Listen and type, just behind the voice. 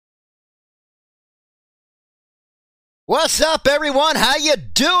What's up, everyone? How you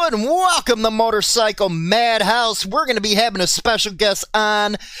doing? Welcome to Motorcycle Madhouse. We're going to be having a special guest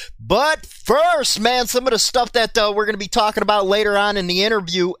on, but first, man, some of the stuff that we're going to be talking about later on in the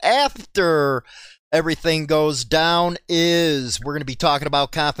interview after everything goes down is we're going to be talking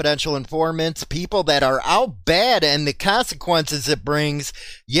about confidential informants, people that are out bad and the consequences it brings.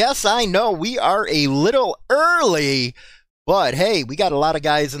 Yes, I know we are a little early, but hey, we got a lot of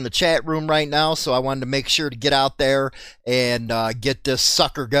guys in the chat room right now, so I wanted to make sure to get out there and get this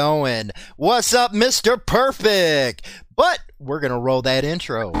sucker going. What's up, Mr. Perfect? But we're going to roll that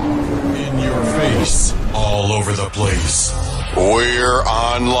intro. In your face, all over the place. We're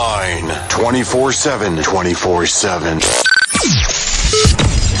online 24/7. 24/7.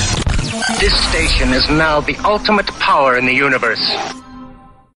 This station is now the ultimate power in the universe.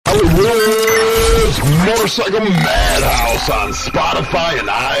 Hollywood's Motorcycle Madhouse on Spotify and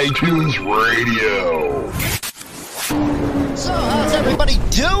iTunes Radio. So how's everybody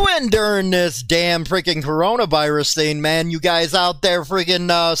doing during this damn freaking coronavirus thing, man? You guys out there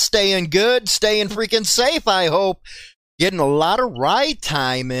freaking staying good, staying freaking safe, I hope. Getting a lot of ride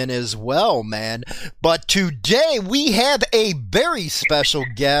time in as well, man. But today we have a very special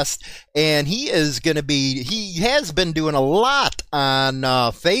guest, and he has been doing a lot on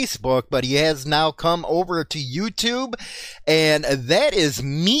Facebook, but he has now come over to YouTube, and that is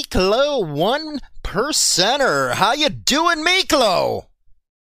Miklo 1%er. How you doing, Miklo?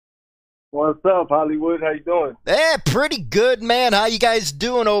 What's up, Hollywood? How you doing? Pretty good, man. How you guys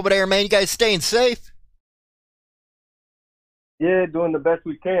doing over there, man? You guys staying safe? Yeah, doing the best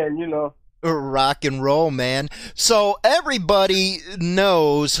we can, you know. Rock and roll, man. So everybody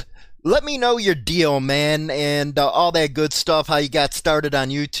knows, let me know your deal, man, and all that good stuff, how you got started on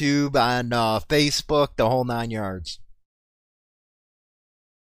YouTube, on Facebook, the whole 9 yards.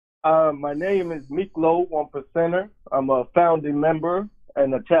 My name is Miklo 1%er. I'm a founding member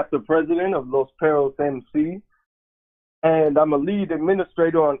and a chapter president of Los Perros MC. And I'm a lead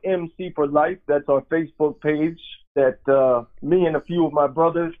administrator on MC for Life. That's our Facebook page that me and a few of my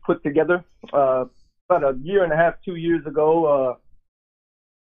brothers put together about a year and a half, 2 years ago.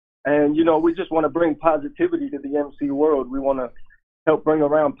 And, you know, we just want to bring positivity to the MC world. We want to help bring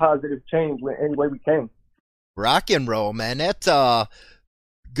around positive change in any way we can. Rock and roll, man. That's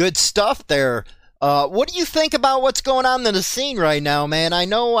good stuff there. What do you think about what's going on in the scene right now, man? I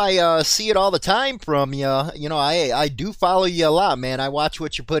know I see it all the time from you. You know, I do follow you a lot, man. I watch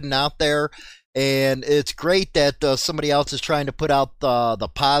what you're putting out there, and it's great that somebody else is trying to put out the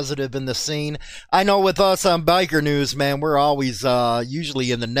positive in the scene. I know with us on Biker News, man, we're always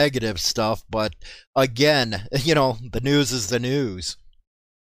usually in the negative stuff, but again, you know, the news is the news.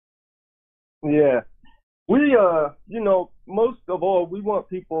 Yeah. We, you know, most of all, we want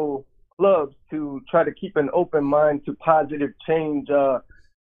clubs to try to keep an open mind to positive change.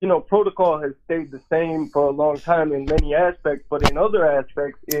 You know, protocol has stayed the same for a long time in many aspects, but in other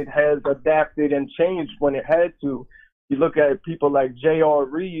aspects, it has adapted and changed when it had to. You look at people like J.R.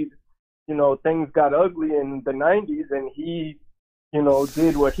 Reed, you know, things got ugly in the 90s, and he, you know,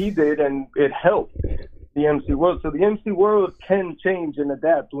 did what he did, and it helped the MC world. So the MC world can change and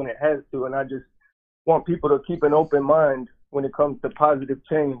adapt when it has to, and I just want people to keep an open mind when it comes to positive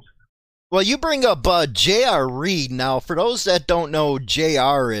change. Well, you bring up J.R. Reed. Now, for those that don't know who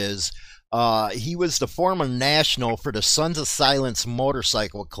J.R. is, he was the former national for the Sons of Silence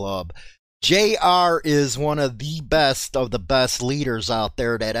Motorcycle Club. J.R. is one of the best leaders out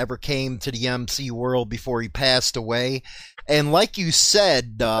there that ever came to the MC world before he passed away. And like you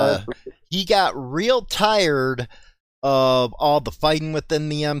said, he got real tired of all the fighting within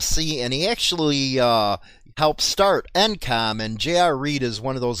the MC, and he actually helped start NCOM, and J.R. Reed is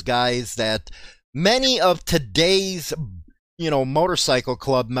one of those guys that many of today's, you know, motorcycle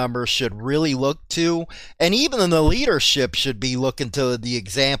club members should really look to, and even the leadership should be looking to the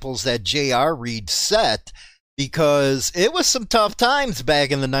examples that J.R. Reed set, because it was some tough times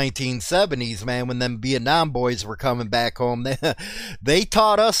back in the 1970s, man, when them Vietnam boys were coming back home. They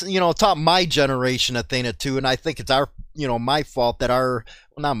taught us, you know, taught my generation a thing or two, and I think it's my fault that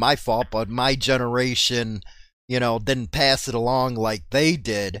not my fault, but my generation, you know, didn't pass it along like they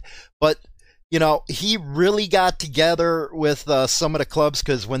did. But, you know, he really got together with some of the clubs,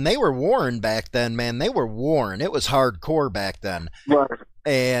 because when they were warring back then, man, they were warring. It was hardcore back then. Right.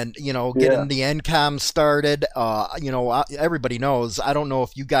 And, you know, getting the NCOM started, you know, everybody knows, I don't know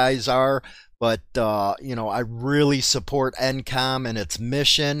if you guys are, but, you know, I really support NCOM and its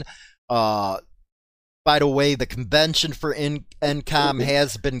mission. By the way, the convention for NCOM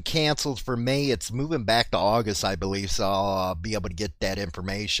has been canceled for May. It's moving back to August, I believe, so I'll be able to get that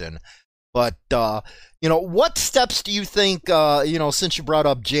information. But, what steps do you think, since you brought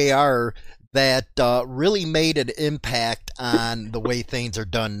up JR, that really made an impact on the way things are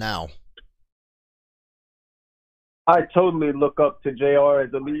done now? I totally look up to JR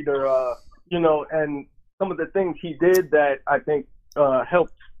as a leader, and some of the things he did that I think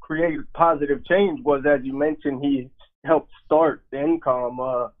helped create positive change was, as you mentioned, he helped start the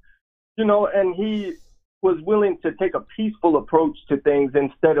INCOM, and he was willing to take a peaceful approach to things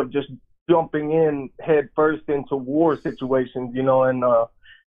instead of just jumping in head first into war situations, and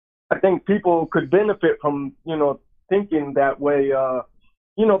I think people could benefit from, thinking that way,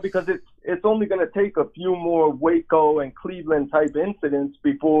 because it's only going to take a few more Waco and Cleveland type incidents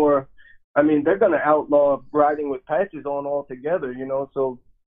before, they're going to outlaw riding with patches on altogether, so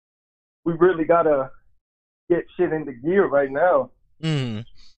we really got to get shit into gear right now. Mm,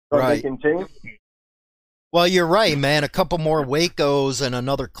 so right. They can change. Well, you're right, man. A couple more Wacos and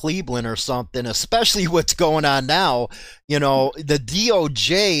another Cleveland or something, especially what's going on now. The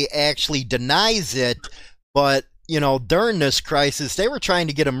DOJ actually denies it, but, during this crisis, they were trying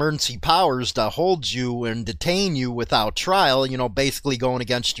to get emergency powers to hold you and detain you without trial, basically going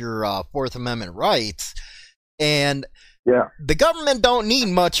against your Fourth Amendment rights. And yeah, the government don't need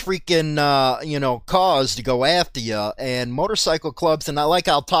much freaking, cause to go after you. And motorcycle clubs, and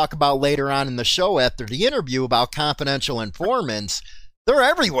I'll talk about later on in the show after the interview about confidential informants, they're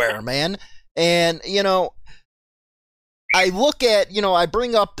everywhere, man. And, I look at, I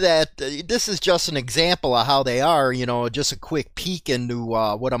bring up that this is just an example of how they are, just a quick peek into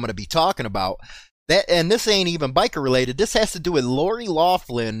what I'm going to be talking about. And this ain't even biker related. This has to do with Lori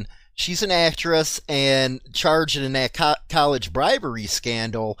Loughlin. She's an actress and charged in that college bribery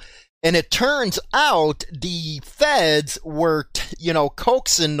scandal. And it turns out the feds were,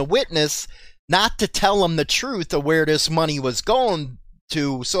 coaxing the witness not to tell them the truth of where this money was going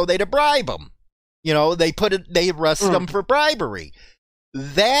to so they'd bribe them. They arrested them for bribery.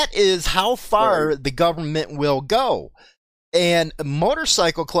 That is how far the government will go. And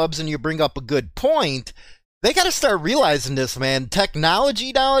motorcycle clubs, and you bring up a good point, they got to start realizing this, man.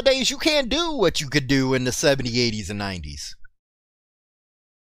 Technology nowadays, you can't do what you could do in the 70s, 80s, and 90s.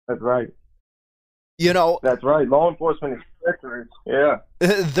 That's right. That's right. Law enforcement is treacherous. Yeah.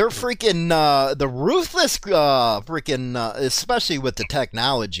 They're freaking, the ruthless, especially with the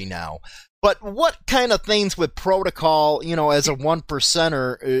technology now. But what kind of things with protocol, as a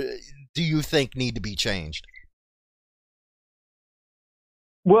 1%er, do you think need to be changed?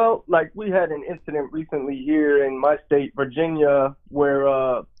 Well, like we had an incident recently here in my state, Virginia, where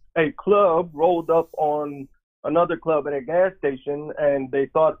a club rolled up on another club at a gas station, and they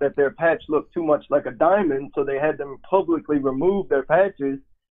thought that their patch looked too much like a diamond, so they had them publicly remove their patches.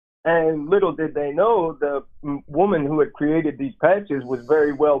 And little did they know, the woman who had created these patches was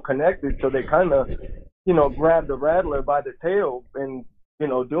very well connected, so they kind of, grabbed the rattler by the tail and,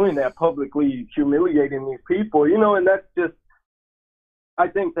 doing that, publicly humiliating these people, and that's just, I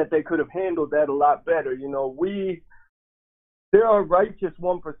think that they could have handled that a lot better. There are righteous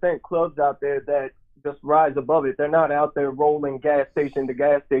 1% clubs out there that just rise above it. They're not out there rolling gas station to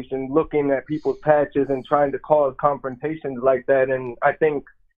gas station, looking at people's patches and trying to cause confrontations like that. And I think,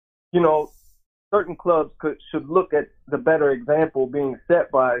 certain clubs should look at the better example being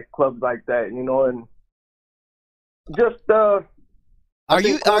set by clubs like that, and just, Are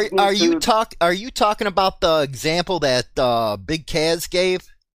you talking about the example that Big Kaz gave?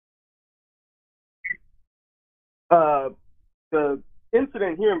 The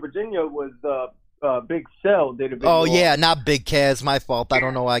incident here in Virginia was Big Cell did a video. Oh yeah, not Big Kaz. My fault. I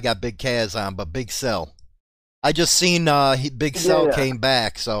don't know why I got Big Kaz on, but Big Cell. I just seen Big Cell came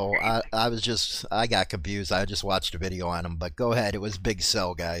back, so I got confused. I just watched a video on him, but go ahead. It was Big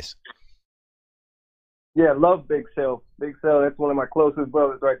Cell, guys. Yeah, love Big Cell. Big Cell, that's one of my closest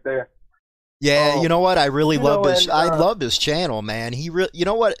brothers right there. Yeah, you know what? I really love this. I love this channel, man. You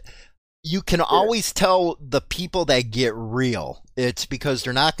know what? You can always tell the people that get real. It's because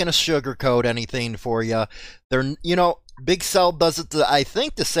they're not going to sugarcoat anything for you. Big Cell does it, I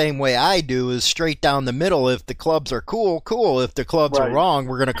think, the same way I do, is straight down the middle. If the clubs are cool. If the clubs are wrong,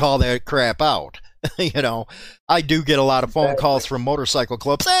 we're going to call that crap out. I do get a lot of phone calls from motorcycle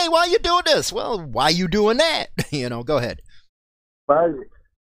clubs. Hey, why you doing this? Well, why you doing that? Go ahead. Right.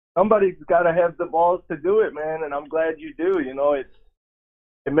 Somebody's got to have the balls to do it, man, and I'm glad you do.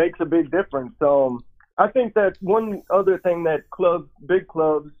 It makes a big difference. I think that one other thing that big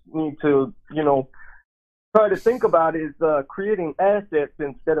clubs need to, try to think about is creating assets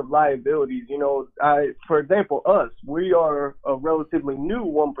instead of liabilities. You know, for example, we are a relatively new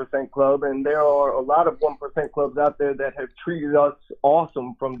 1% club, and there are a lot of 1% clubs out there that have treated us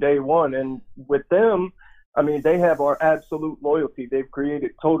awesome from day one. And with them, I mean, they have our absolute loyalty. They've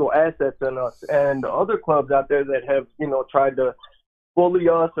created total assets in us. And other clubs out there that have, you know, tried to bully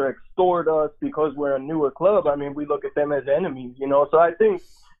us or extort us because we're a newer club, I mean, we look at them as enemies, you know. So I think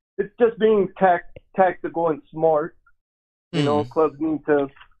it's just being tactical and smart. You know, clubs need to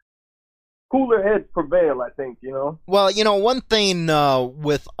cooler heads prevail, I think, you know. Well, you know, one thing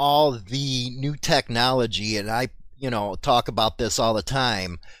with all the new technology, and I, you know, talk about this all the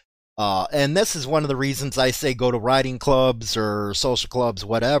time, and this is one of the reasons I say go to riding clubs or social clubs,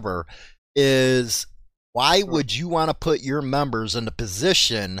 whatever, is why would you want to put your members in a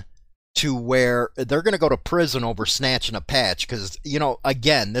position to where they're going to go to prison over snatching a patch? Because, you know,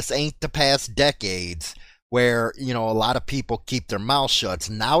 again, this ain't the past decades where, you know, a lot of people keep their mouth shut.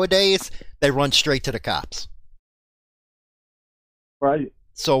 Nowadays, they run straight to the cops. Right.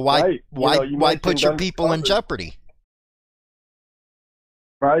 So why put your people in jeopardy?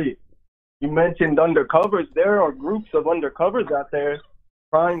 Right. You mentioned undercovers. There are groups of undercovers out there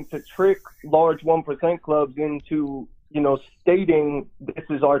trying to trick large 1% clubs into, you know, stating this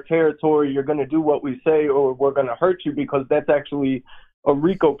is our territory, you're going to do what we say, or we're going to hurt you, because that's actually a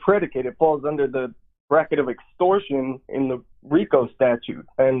RICO predicate. It falls under the bracket of extortion in the RICO statute.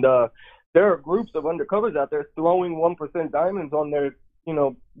 And there are groups of undercovers out there throwing 1% diamonds on their, you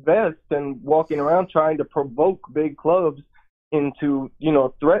know, vest and walking around trying to provoke big clubs into, you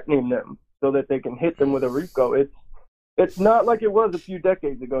know, threatening them so that they can hit them with a RICO. It's not like it was a few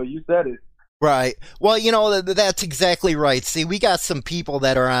decades ago. You said it. Right. Well, you know, that's exactly right. See, we got some people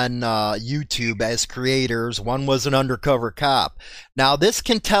that are on YouTube as creators. One was an undercover cop. Now, this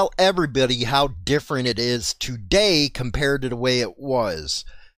can tell everybody how different it is today compared to the way it was.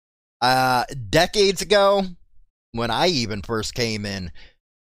 Decades ago, when I even first came in,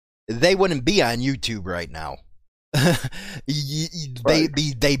 they wouldn't be on YouTube right now.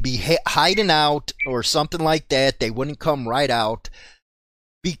 They'd be hiding out or something like that. They wouldn't come right out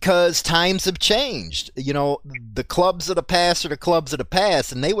because times have changed. You know, the clubs of the past are the clubs of the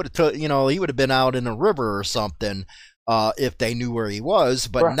past, and they would have, you know, he would have been out in a river or something if they knew where he was.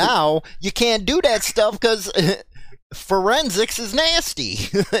 But now you can't do that stuff because forensics is nasty.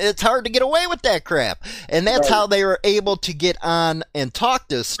 It's hard to get away with that crap. And that's how they were able to get on and talk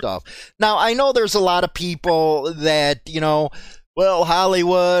this stuff. Now, I know there's a lot of people that, you know, well,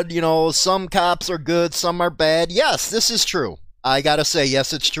 Hollywood, you know, some cops are good, some are bad. Yes, this is true. I got to say,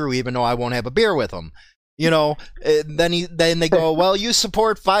 yes, it's true, even though I won't have a beer with them. You know, then they go, well, you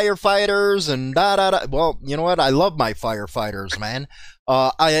support firefighters and da-da-da. Well, you know what? I love my firefighters, man.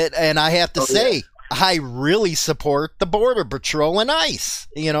 I have to say, I really support the Border Patrol and ICE.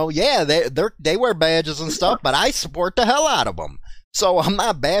 You know, yeah, they wear badges and stuff, but I support the hell out of them. So I'm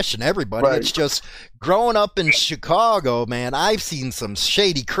not bashing everybody. Right. It's just growing up in Chicago, man, I've seen some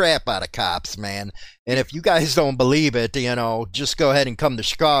shady crap out of cops, man. And if you guys don't believe it, you know, just go ahead and come to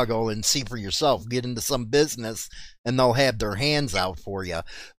Chicago and see for yourself. Get into some business and they'll have their hands out for you.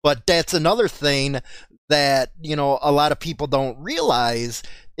 But that's another thing that, you know, a lot of people don't realize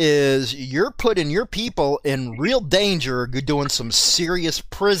is you're putting your people in real danger doing some serious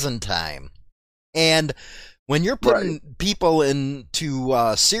prison time. And when you're putting people into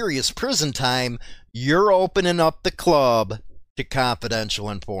serious prison time, you're opening up the club to confidential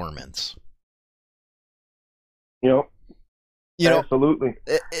informants. You know, absolutely.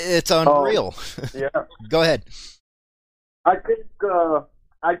 It's unreal. Yeah. Go ahead. I think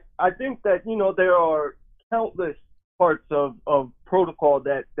I think that, you know, there are countless parts of protocol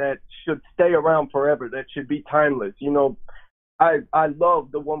that should stay around forever, that should be timeless. You know, I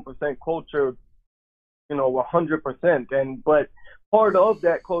love the 1% culture, you know, 100%. But part of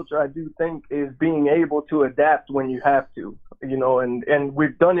that culture, I do think, is being able to adapt when you have to, you know, and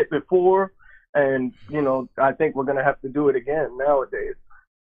we've done it before. And, you know, I think we're going to have to do it again nowadays.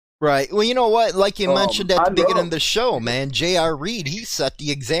 Right. Well, you know what? Like you mentioned at the beginning of the show, man, J.R. Reed, he set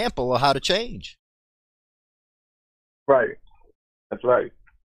the example of how to change. Right. That's right.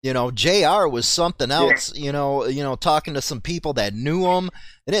 You know, JR was something else, you know, talking to some people that knew him,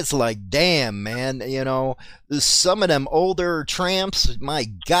 and it's like, damn, man, you know, some of them older tramps, my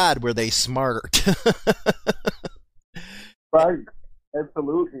God, were they smarter. Right.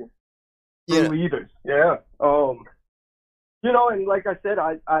 Absolutely. Yeah. Leaders. Yeah. You know, and like I said,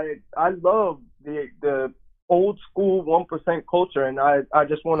 I love the old school 1% culture, and I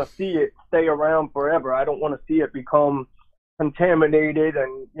just want to see it stay around forever. I don't want to see it become contaminated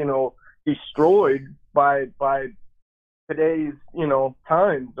and, you know, destroyed by today's,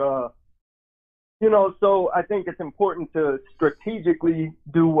 times. So I think it's important to strategically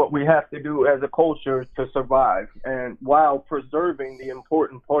do what we have to do as a culture to survive, and while preserving the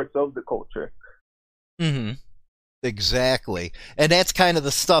important parts of the culture. Mm-hmm. Exactly. And that's kind of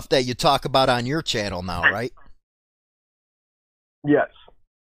the stuff that you talk about on your channel now, right? Yes.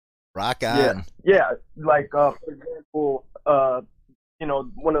 Rock on. Yeah. Like, for example,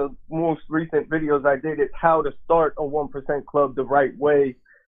 one of the most recent videos I did is how to start a 1% club the right way,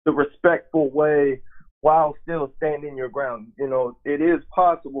 the respectful way, while still standing your ground. It is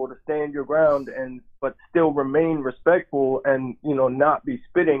possible to stand your ground but still remain respectful and, not be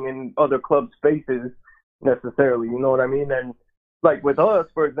spitting in other club spaces necessarily. You know what I mean? And like with us,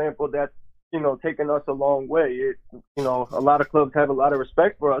 for example, that's, taken us a long way. A lot of clubs have a lot of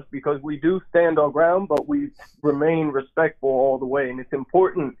respect for us because we do stand our ground, but we remain respectful all the way. And it's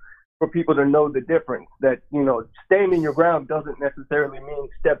important for people to know the difference, that, standing your ground doesn't necessarily mean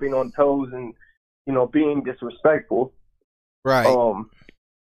stepping on toes and, being disrespectful. Right.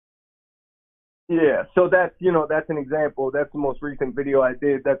 Yeah. So that's an example. That's the most recent video I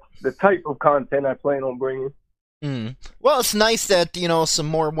did. That's the type of content I plan on bringing. Well, it's nice that, some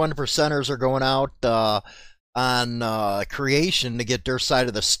more 1%ers are going out on creation to get their side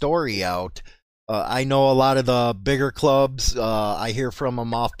of the story out. I know a lot of the bigger clubs, I hear from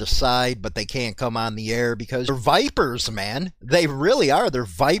them off the side, but they can't come on the air because they're vipers, man. They really are. They're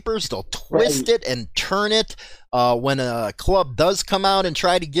vipers. They'll twist it and turn it. When a club does come out and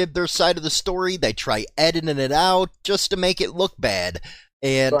try to give their side of the story, they try editing it out just to make it look bad.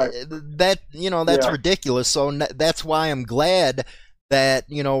 And that's ridiculous. So that's why I'm glad that,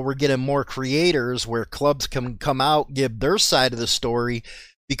 we're getting more creators where clubs can come out, give their side of the story.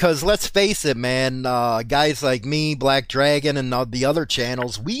 Because let's face it, man, guys like me, Black Dragon, and the other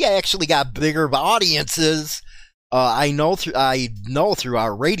channels, we actually got bigger audiences. I know through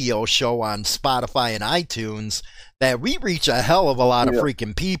our radio show on Spotify and iTunes that we reach a hell of a lot of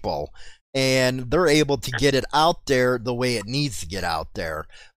freaking people. And they're able to get it out there the way it needs to get out there.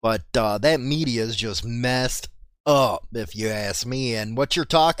 But that media is just messed up, if you ask me. And what you're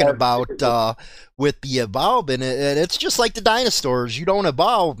talking about with the evolving, it's just like the dinosaurs. You don't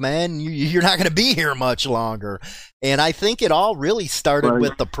evolve, man. You're not going to be here much longer. And I think it all really started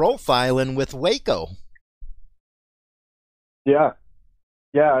with the profiling with Waco. Yeah,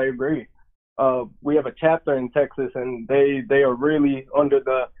 I agree. We have a chapter in Texas, and they are really under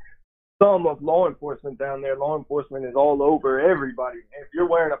the thumb of law enforcement down there. Law enforcement is all over everybody. If you're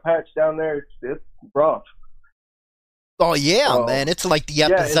wearing a patch down there, it's rough. Oh, yeah, man. It's like the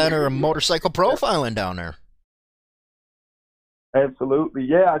epicenter of motorcycle profiling down there. Absolutely.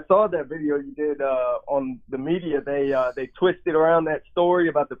 Yeah, I saw that video you did on the media. They twisted around that story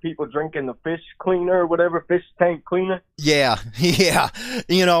about the people drinking the fish cleaner or whatever, fish tank cleaner. Yeah.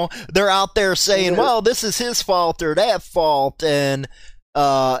 They're out there saying, well, this is his fault or that fault, and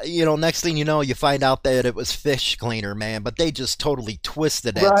next thing you know, you find out that it was fish cleaner, man, but they just totally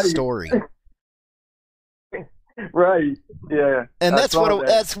twisted that story. Right. Yeah. And that's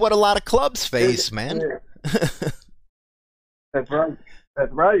what a lot of clubs face, man. That's right.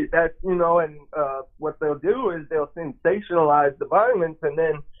 That's, and what they'll do is they'll sensationalize the violence, and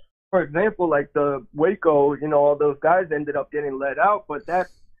then, for example, like the Waco, all those guys ended up getting let out, but that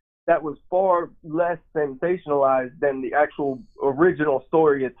was far less sensationalized than the actual original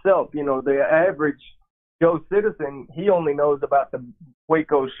story itself. The average Joe citizen, he only knows about the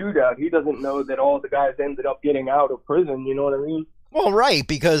Waco shootout. He doesn't know that all the guys ended up getting out of prison. You know what I mean? Well, right,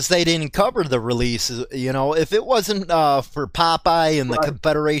 because they didn't cover the releases. If it wasn't for Popeye and the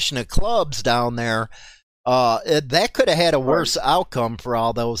Confederation of Clubs down there, that could have had a worse outcome for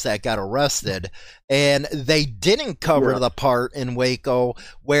all those that got arrested. And they didn't cover the part in Waco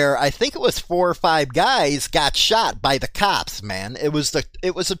where I think it was 4 or 5 guys got shot by the cops, man. It was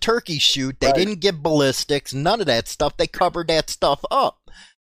a turkey shoot. They didn't give ballistics, none of that stuff. They covered that stuff up.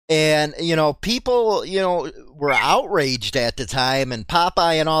 And, people, were outraged at the time, and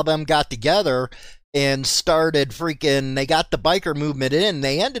Popeye and all them got together and started they got the biker movement in.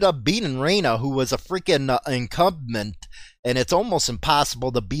 They ended up beating Reyna, who was a freaking incumbent, and it's almost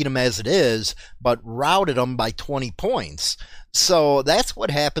impossible to beat him as it is, but routed him by 20 points. So that's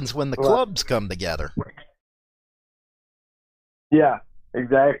what happens when the clubs come together. Yeah,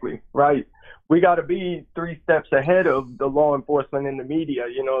 exactly. Right. We got to be 3 steps ahead of the law enforcement and the media.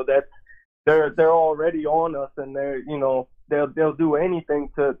 That they're already on us, and they'll do anything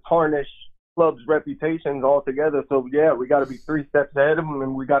to tarnish clubs' reputations altogether. So yeah, we got to be 3 steps ahead of them,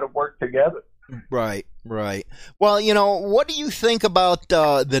 and we got to work together. Right, right. Well, what do you think about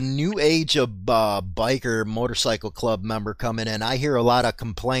the new age of biker motorcycle club member coming in? I hear a lot of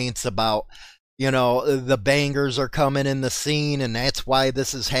complaints about, the bangers are coming in the scene, and that's why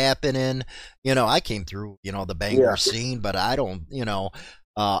this is happening. I came through, the banger scene, but I don't,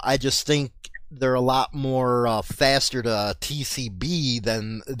 I just think they're a lot more faster to TCB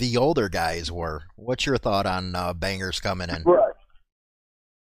than the older guys were. What's your thought on bangers coming in? Right.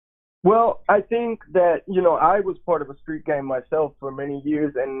 Well, I think that, I was part of a street gang myself for many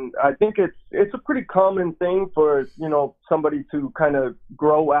years, and I think it's a pretty common thing for, somebody to kind of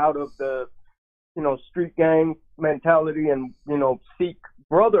grow out of the, street gang mentality and, seek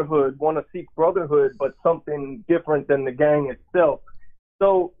brotherhood, want to seek brotherhood, but something different than the gang itself.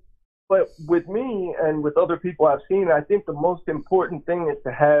 So, but with me and with other people I've seen, I think the most important thing is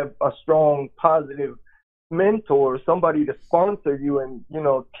to have a strong, positive mentor, somebody to sponsor you and,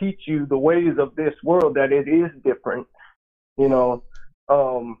 teach you the ways of this world, that it is different.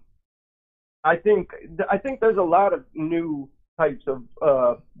 I think there's a lot of new types of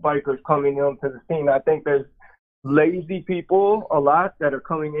bikers coming into the scene. I think there's lazy people a lot that are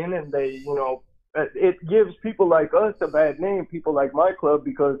coming in, and they, it gives people like us a bad name, people like my club,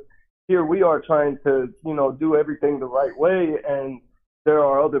 because here we are trying to, do everything the right way, and there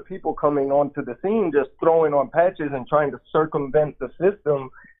are other people coming onto the scene just throwing on patches and trying to circumvent the system,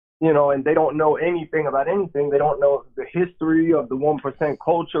 and they don't know anything about anything. They don't know the history of the 1%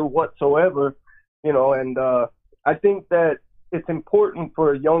 culture whatsoever, and I think that it's important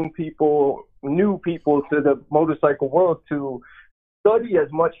for young people, new people to the motorcycle world, to study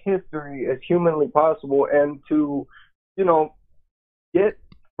as much history as humanly possible and to, get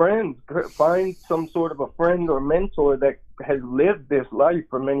friends, find some sort of a friend or mentor that has lived this life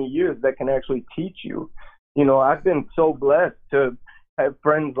for many years that can actually teach you. I've been so blessed to have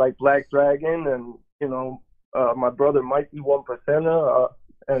friends like Black Dragon and, my brother Mikey 1%er,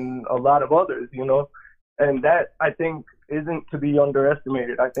 and a lot of others, and that, I think, isn't to be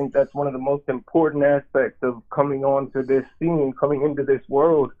underestimated. I think that's one of the most important aspects of coming onto this scene, coming into this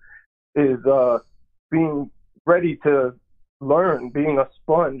world, is being ready to learn, being a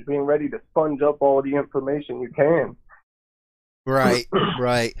sponge, being ready to sponge up all the information you can. Right,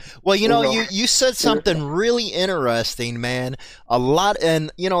 right. Well, you said something really interesting, man. A lot,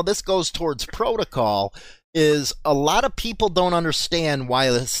 and this goes towards protocol, is a lot of people don't understand why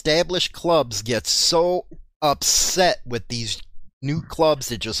established clubs get so upset with these new clubs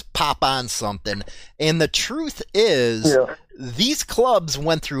that just pop on something. And the truth is, these clubs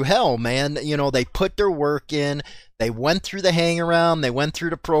went through hell, man. They put their work in, they went through the hang around, they went through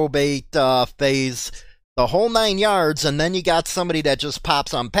the probate phase, the whole 9 yards, and then you got somebody that just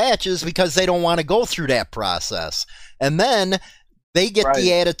pops on patches because they don't want to go through that process. And then they get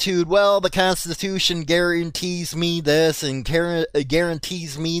the attitude, well, the Constitution guarantees me this and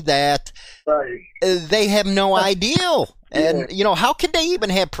guarantees me that. Right. They have no idea. And, how can they even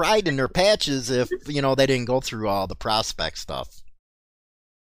have pride in their patches if, they didn't go through all the prospect stuff?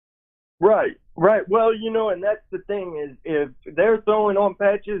 Right. Well, and that's the thing, is if they're throwing on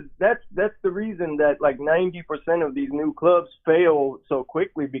patches, that's the reason that like 90% of these new clubs fail so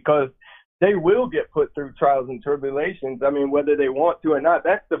quickly, because they will get put through trials and tribulations. I mean, whether they want to or not.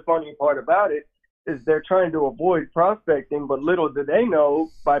 That's the funny part about it, is they're trying to avoid prospecting, but little do they know,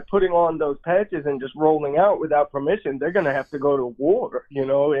 by putting on those patches and just rolling out without permission, they're going to have to go to war,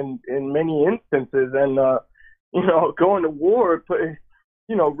 in many instances. And, going to war,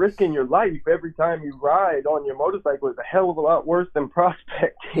 risking your life every time you ride on your motorcycle is a hell of a lot worse than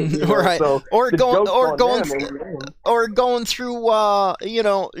prospecting. Right. So or going through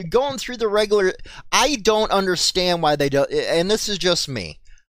the regular. I don't understand why they do, and this is just me.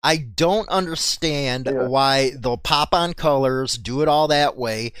 I don't understand why they'll pop on colors, do it all that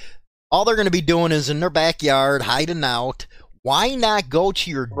way. All they're going to be doing is in their backyard, hiding out. Why not go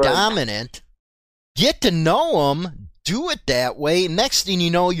to your dominant, get to know them, do it that way? Next thing you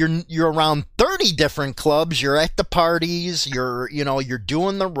know, you're around 30 different clubs. You're at the parties. You're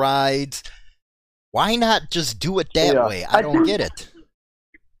doing the rides. Why not just do it that way? I don't get it.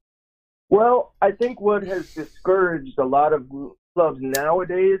 Well, I think what has discouraged a lot of clubs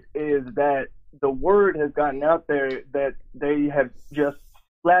nowadays is that the word has gotten out there that they have just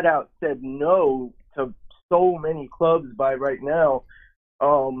flat out said no to so many clubs by right now.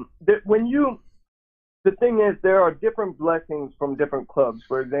 The thing is, there are different blessings from different clubs.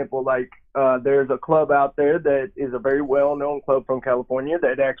 For example, there's a club out there that is a very well-known club from California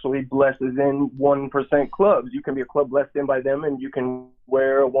that actually blesses in 1% clubs. You can be a club blessed in by them, and you can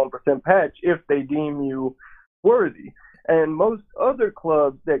wear a 1% patch if they deem you worthy. And most other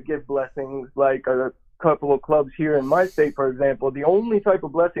clubs that give blessings, like a couple of clubs here in my state, for example, the only type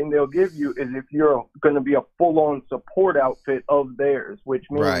of blessing they'll give you is if you're going to be a full-on support outfit of theirs, which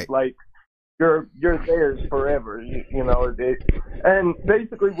means like you're theirs forever, and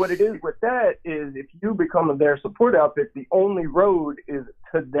basically what it is with that is if you become their support outfit, the only road is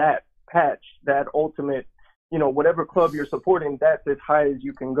to that patch, that ultimate, whatever club you're supporting, that's as high as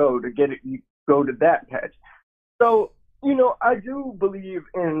you can go to get it. You go to that patch. So, I do believe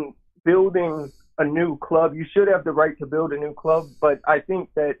in building a new club. You should have the right to build a new club, but I think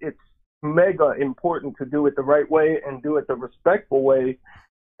that it's mega important to do it the right way and do it the respectful way.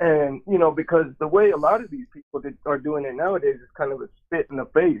 And, because the way a lot of these people that are doing it nowadays is kind of a spit in the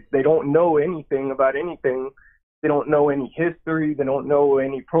face. They don't know anything about anything. They don't know any history. They don't know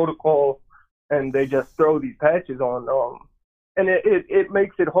any protocol, and they just throw these patches on. And it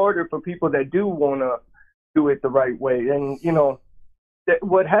makes it harder for people that do want to do it the right way. And,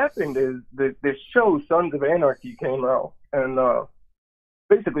 what happened is that this show, Sons of Anarchy, came out and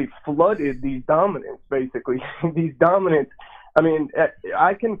basically flooded these dominants, these dominants. I mean,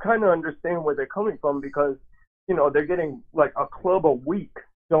 I can kind of understand where they're coming from because, they're getting like a club a week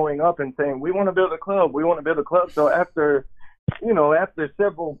showing up and saying, we want to build a club. We want to build a club. So after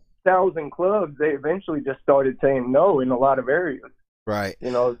several thousand clubs, they eventually just started saying no in a lot of areas. Right.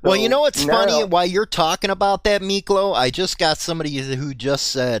 So well, what's funny? While you're talking about that, Miklo, I just got somebody who just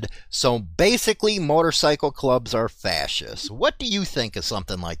said, so basically motorcycle clubs are fascist. What do you think of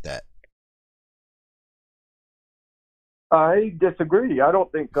something like that? I disagree. I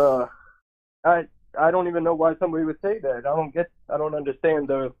don't think, I don't even know why somebody would say that. I don't understand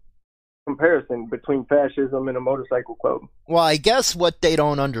the comparison between fascism and a motorcycle club. Well, I guess what they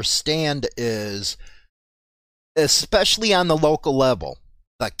don't understand is, especially on the local level,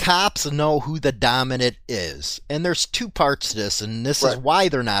 the cops know who the dominant is. And there's two parts to this, and this is why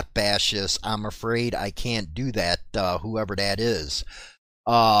they're not fascists. I'm afraid I can't do that, whoever that is.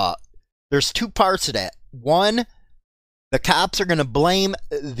 There's two parts to that. One, the cops are going to blame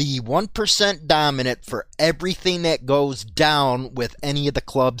the 1% dominant for everything that goes down with any of the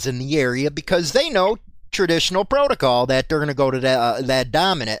clubs in the area because they know traditional protocol that they're going to go to that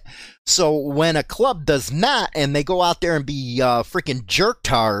dominant. So when a club does not and they go out there and be freaking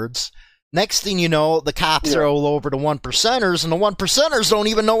jerktards, next thing you know, the cops are all over the 1%ers, and the 1%ers don't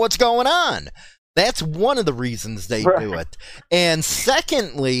even know what's going on. That's one of the reasons they do it. And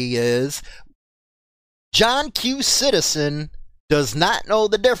secondly is John Q. Citizen does not know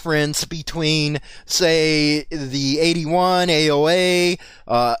the difference between, say, the 81, AOA,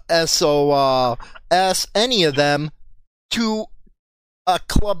 SOS, any of them, to a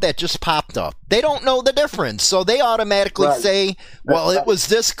club that just popped up. They don't know the difference, so they automatically say, well, it was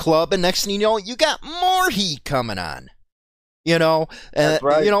this club, and next thing you know, you got more heat coming on.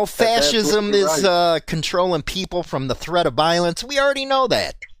 Fascism is controlling people from the threat of violence. We already know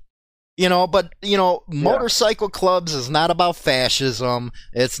that. Motorcycle clubs is not about fascism.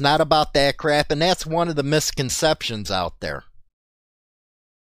 It's not about that crap, and that's one of the misconceptions out there.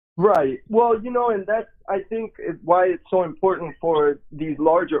 Right. Well, and that's, I think, is why it's so important for these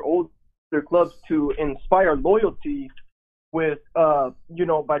larger, older clubs to inspire loyalty with,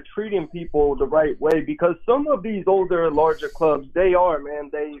 by treating people the right way. Because some of these older, larger clubs, they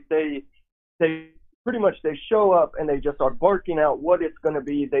pretty much they show up and they just are barking out what it's going to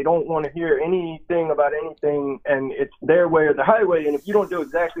be. They don't want to hear anything about anything, and it's their way or the highway. And if you don't do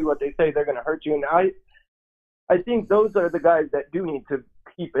exactly what they say, they're going to hurt you. And I think those are the guys that do need to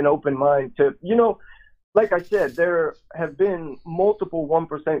keep an open mind to, like I said, there have been multiple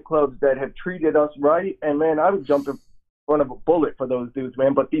 1% clubs that have treated us right. And man, I would jump in front of a bullet for those dudes,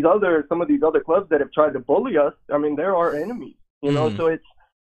 man. But some of these other clubs that have tried to bully us, I mean, they're our enemies, so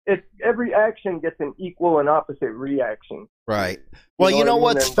it's every action gets an equal and opposite reaction. Right. Well,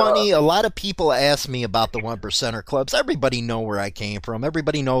 what's funny? A lot of people ask me about the 1%er clubs. Everybody know where I came from.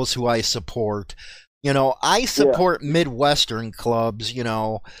 Everybody knows who I support. I support Midwestern clubs,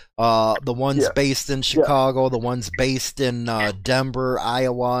 the ones based in Chicago, the ones based in Denver,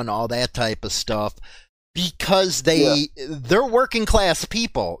 Iowa, and all that type of stuff. Because they're working class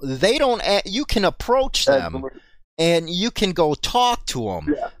people. They don't. You can approach them. Absolutely. And you can go talk to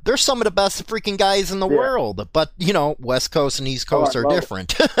them. Yeah. They're some of the best freaking guys in the world. But, West Coast and East Coast are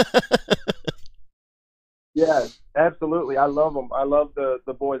different. Yeah, absolutely. I love them. I love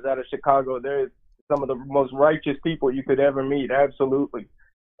the boys out of Chicago. They're some of the most righteous people you could ever meet. Absolutely.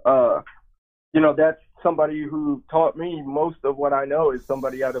 That's somebody who taught me most of what I know is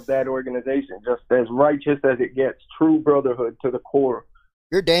somebody out of that organization. Just as righteous as it gets. True brotherhood to the core.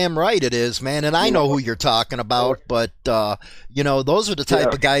 You're damn right it is, man. And I know who you're talking about, but, those are the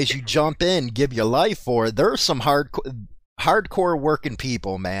type of guys you jump in, give your life for. There's some hardcore working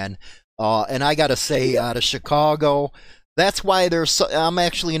people, man. And I got to say, out of Chicago, that's why I'm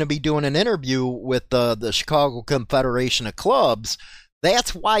actually going to be doing an interview with the Chicago Confederation of Clubs.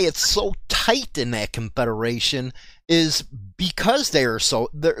 That's why it's so tight in that confederation, is because they're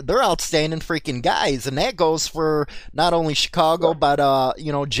outstanding freaking guys, and that goes for not only Chicago but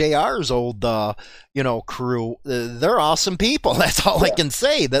JR's old crew. They're awesome people. That's all I can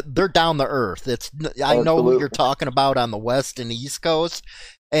say. That they're down to earth. I know who you're talking about on the West and East Coast,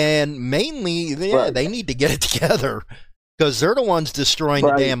 and mainly they need to get it together, because they're the ones destroying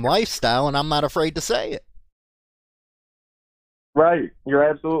the damn lifestyle, and I'm not afraid to say it. Right, you're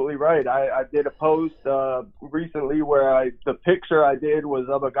absolutely right. I did a post recently where the picture I did was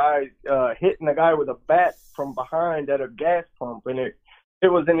of a guy hitting a guy with a bat from behind at a gas pump, and it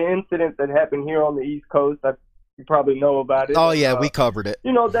was an incident that happened here on the East Coast. You probably know about it. Oh yeah, we covered it.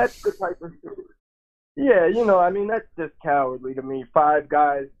 That's the type of. Yeah, that's just cowardly to me. 5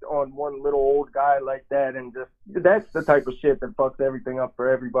 guys on one little old guy like that, and that's the type of shit that fucks everything up for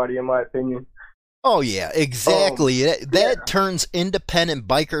everybody, in my opinion. Oh, yeah, exactly. That turns independent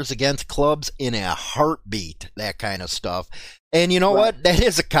bikers against clubs in a heartbeat, that kind of stuff. And you know what? That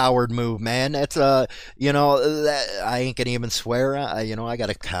is a coward move, man. That's I ain't gonna even swear. I got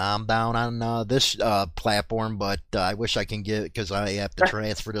to calm down on this platform, but I wish I can get, because I have to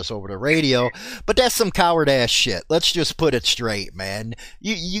transfer this over to radio. But that's some coward ass shit. Let's just put it straight, man.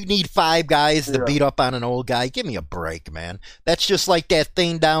 You need 5 guys to beat up on an old guy. Give me a break, man. That's just like that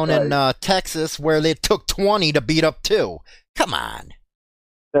thing down in Texas where they took 20 to beat up 2. Come on.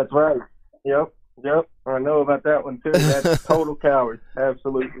 That's right. Yep, I know about that one too. That's total coward.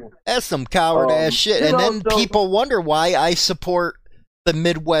 Absolutely. That's some coward ass shit. And then people wonder why I support the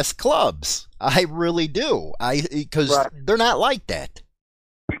Midwest clubs. I really do. Because they're not like that.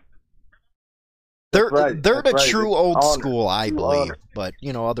 They're the true old school, I believe. But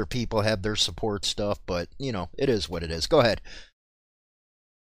other people have their support stuff. But it is what it is. Go ahead.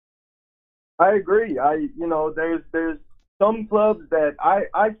 I agree. There's some clubs that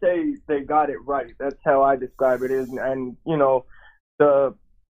I say they got it right. That's how I describe it. And the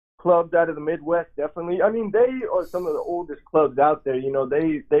clubs out of the Midwest, definitely. I mean, they are some of the oldest clubs out there.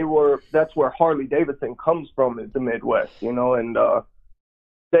 That's where Harley Davidson comes from, is the Midwest. And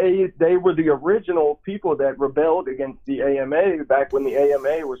they were the original people that rebelled against the AMA back when the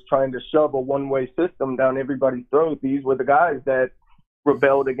AMA was trying to shove a one-way system down everybody's throat. These were the guys that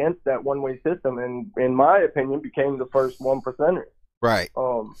rebelled against that one-way system, and in my opinion became the first 1%ers. Right.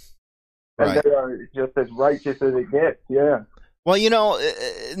 And they are just as righteous as it gets. Yeah. Well,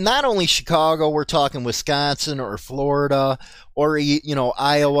 not only Chicago, we're talking Wisconsin or Florida or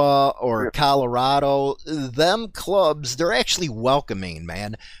Iowa or Colorado. Them clubs, they're actually welcoming,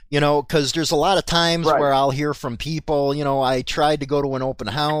 man. Because there's a lot of times where I'll hear from people, I tried to go to an open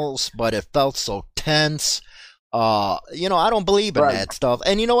house, but it felt so tense. I don't believe in that stuff.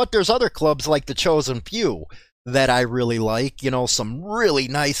 And you know what? There's other clubs like the Chosen Few that I really like. Some really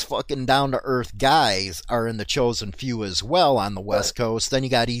nice fucking down-to-earth guys are in the Chosen Few as well on the West Coast. Then you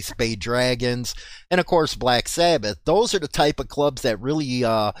got East Bay Dragons and, of course, Black Sabbath. Those are the type of clubs that really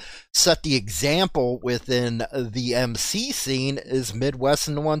set the example within the MC scene, is Midwest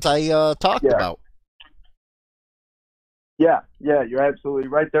and the ones I talked about. Yeah, you're absolutely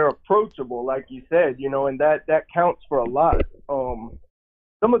right. They're approachable, like you said, and that counts for a lot.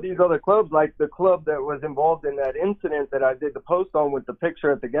 Some of these other clubs, like the club that was involved in that incident that I did the post on with the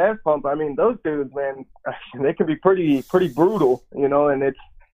picture at the gas pump, I mean, those dudes, man, they can be pretty brutal, and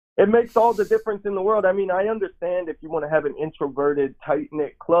it makes all the difference in the world. I mean, I understand if you want to have an introverted,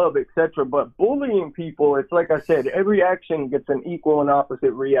 tight-knit club, etc., but bullying people, it's like I said, every action gets an equal and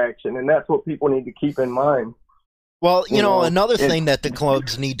opposite reaction, and that's what people need to keep in mind. Well, another thing that the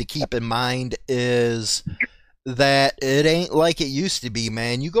clubs need to keep in mind is that it ain't like it used to be,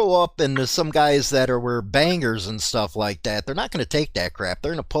 man. You go up and there's some guys that were bangers and stuff like that. They're not going to take that crap.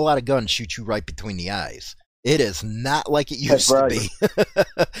 They're going to pull out a gun and shoot you right between the eyes. It is not like it used to be.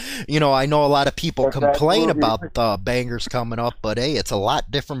 I know a lot of people complain about bangers coming up, but hey, it's a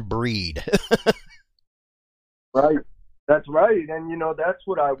lot different breed. Right. That's right. And, that's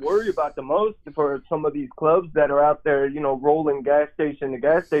what I worry about the most for some of these clubs that are out there, rolling gas station to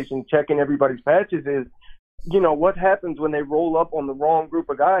gas station, checking everybody's patches is, what happens when they roll up on the wrong group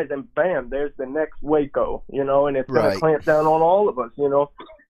of guys and bam, there's the next Waco, and it's going to clamp down on all of us,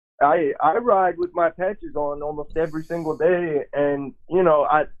 I ride with my patches on almost every single day, and you know,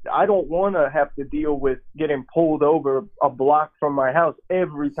 I don't want to have to deal with getting pulled over a block from my house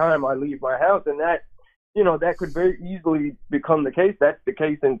every time I leave my house, and that, you know, that could very easily become the case. That's the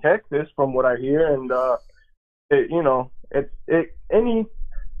case in Texas, from what I hear, and you know, any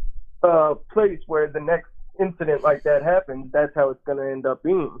place where the next incident like that happens, that's how it's going to end up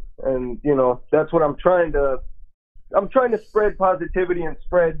being, and you know, that's what I'm trying to spread positivity and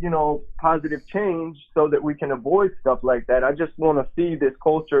spread, you know, positive change so that we can avoid stuff like that. I just want to see this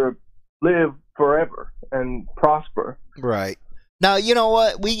culture live forever and prosper. Right. Now, you know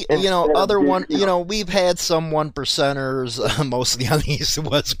what, we've had some 1%ers, mostly on the East and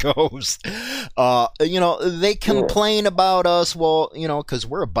West Coast. You know, they complain about us, well, you know, because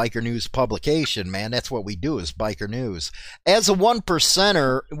we're a biker news publication, man. That's what we do, is biker news. As a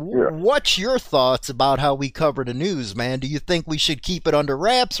 1%er, what's your thoughts about how we cover the news, man? Do you think we should keep it under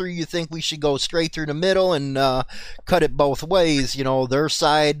wraps, or you think we should go straight through the middle and cut it both ways? You know, their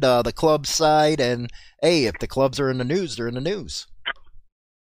side, the club side, and hey, if the clubs are in the news, they're in the news.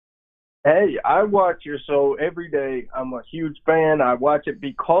 Hey, I watch your show every day. I'm a huge fan. I watch it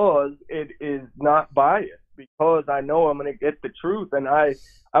because it is not biased, because I know I'm going to get the truth, and I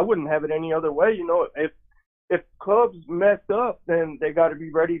wouldn't have it any other way. You know, if clubs mess up, then they got to be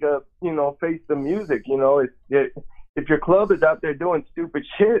ready to, you know, face the music. You know, if your club is out there doing stupid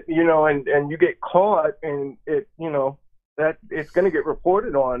shit, you know, and you get caught, and it, you know, that it's going to get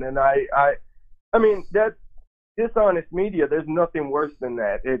reported on. And I mean, that's dishonest media. There's nothing worse than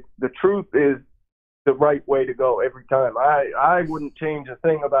that. The truth is the right way to go every time. I wouldn't change a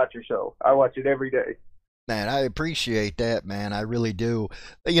thing about your show. I watch it every day. Man, I appreciate that, man. I really do.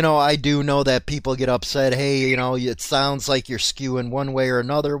 You know, I do know that people get upset. Hey, you know, it sounds like you're skewing one way or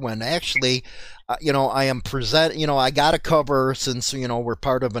another, when actually, you know, I am you know, I got to cover, since, you know, we're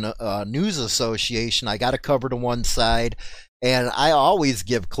part of a news association, I got to cover to one side. And I always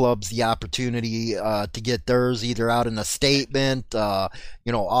give clubs the opportunity to get theirs either out in a statement,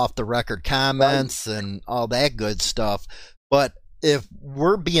 you know, off the record comments and all that good stuff. But if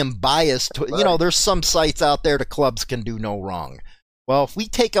we're being biased, you know, there's some sites out there the clubs can do no wrong. Well, if we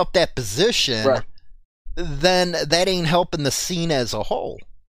take up that position, then that ain't helping the scene as a whole.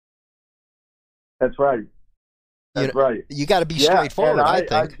 That's right. That's right. You got to be straightforward, I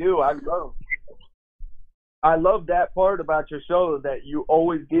think. I do. I love that part about your show, that you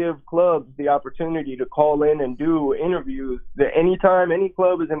always give clubs the opportunity to call in and do interviews. That anytime any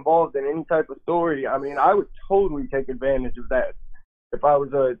club is involved in any type of story, I mean, I would totally take advantage of that. If I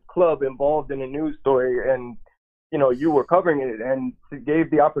was a club involved in a news story and, you know, you were covering it and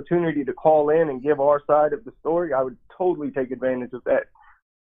gave the opportunity to call in and give our side of the story, I would totally take advantage of that.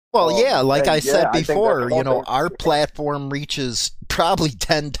 Well, yeah, like I said before, you know, our platform reaches probably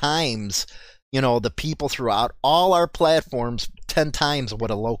 10 times, you know, the people throughout all our platforms, 10 times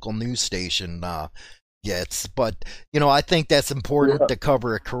what a local news station gets. But, you know, I think that's important to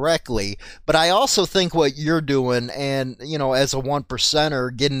cover it correctly. But I also think what you're doing, and, you know, as a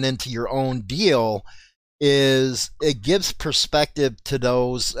 1%er getting into your own deal, is it gives perspective to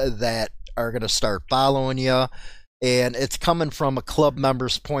those that are going to start following you. And it's coming from a club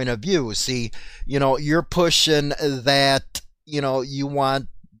member's point of view. See, you know, you're pushing that, you know, you want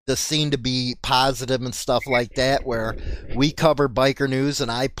the scene to be positive and stuff like that, where we cover biker news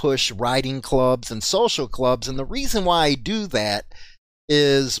and I push riding clubs and social clubs. And the reason why I do that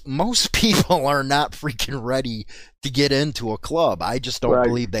is most people are not freaking ready to get into a club. I just don't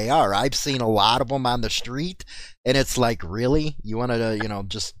believe they are. I've seen a lot of them on the street, and it's like, really? You want to, you know,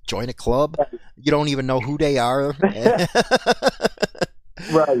 just join a club? You don't even know who they are?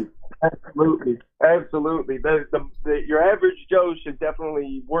 Right. Absolutely. Absolutely. Your average Joe should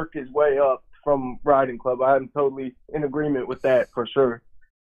definitely work his way up from riding club. I'm totally in agreement with that, for sure.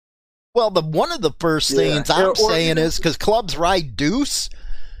 Well, one of the first things I'm saying is, because clubs ride deuce,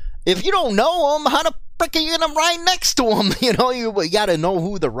 if you don't know them, how the frick are you going to ride next to them? You know, you got to know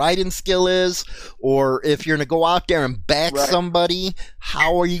who the riding skill is, or if you're going to go out there and back somebody,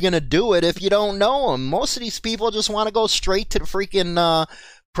 how are you going to do it if you don't know them? Most of these people just want to go straight to the freaking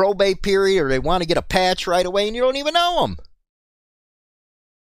probate period, or they want to get a patch right away, and you don't even know them.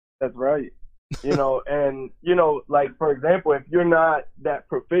 That's right. You know, and, you know, like, for example, if you're not that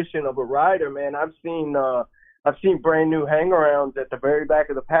proficient of a rider, man, I've seen brand new hang-arounds at the very back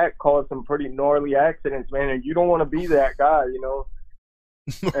of the pack cause some pretty gnarly accidents, man, and you don't want to be that guy, you know.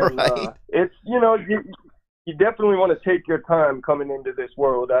 And, it's, you know, you definitely want to take your time coming into this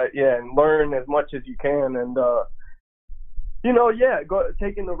world, and learn as much as you can, and, you know,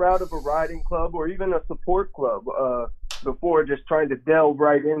 taking the route of a riding club or even a support club, before just trying to delve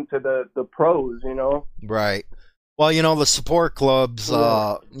right into the pros, you know? Right. Well, you know, the support clubs,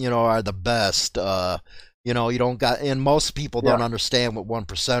 you know, are the best. You know, you don't got, and most people don't understand what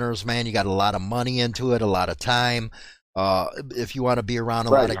 1%ers, man. You got a lot of money into it, a lot of time. If you want to be around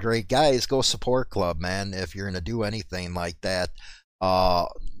a lot of great guys, go support club, man. If you're going to do anything like that,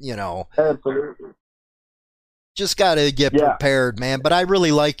 you know, absolutely, just got to get prepared, man. But I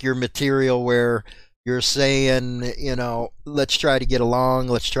really like your material where you're saying, you know, let's try to get along,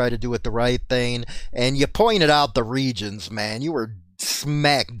 let's try to do it the right thing. And you pointed out the regions, man. You were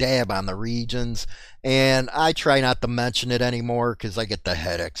smack dab on the regions. And I try not to mention it anymore because I get the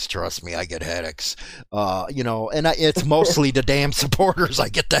headaches. Trust me, I get headaches. You know, and it's mostly the damn supporters I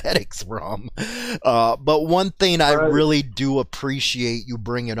get the headaches from. But one thing I really do appreciate you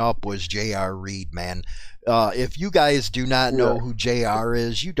bringing up was J.R. Reed, man. If you guys do not know who JR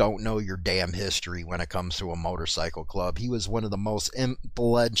is, you don't know your damn history when it comes to a motorcycle club. He was one of the most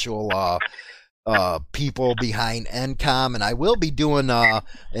influential people behind NCOM, and I will be doing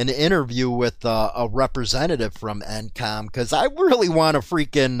an interview with a representative from NCOM because I really want to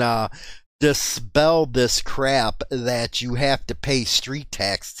freaking dispel this crap that you have to pay street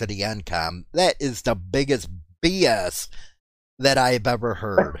tax to the NCOM. That is the biggest BS that I've ever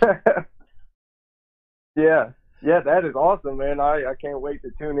heard. Yeah, that is awesome, man. I can't wait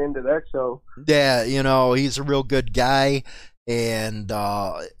to tune into that show. Yeah, you know, he's a real good guy, and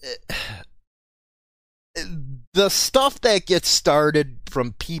the stuff that gets started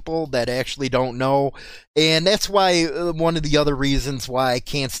from people that actually don't know, and that's why one of the other reasons why I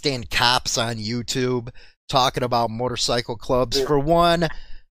can't stand cops on YouTube talking about motorcycle clubs. For one,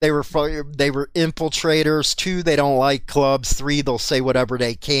 they were infiltrators. Two, they don't like clubs. Three, they'll say whatever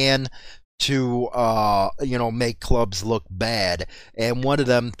they can to you know, make clubs look bad. And one of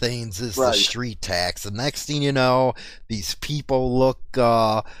them things is the street tax. The next thing you know, these people look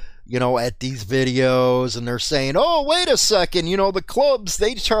you know, at these videos and they're saying, oh, wait a second, you know, the clubs,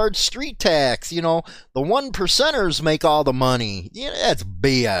 they charge street tax, you know, the 1%ers make all the money. Yeah, that's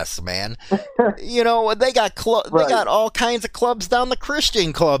BS, man. You know, they got they got all kinds of clubs down the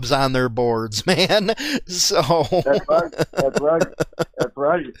Christian clubs on their boards, man. So that's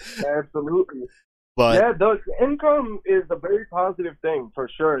right. Absolutely. But yeah, the income is a very positive thing for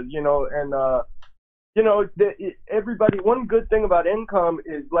sure, you know, and you know, everybody, one good thing about NCOM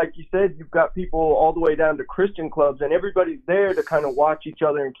is, like you said, you've got people all the way down to Christian clubs, and everybody's there to kind of watch each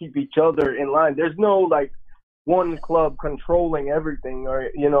other and keep each other in line. There's no, like, one club controlling everything, or,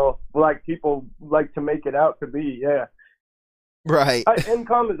 you know, like people like to make it out to be, Right.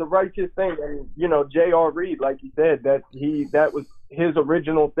 NCOM is a righteous thing, and, you know, J.R. Reed, like you said, that was his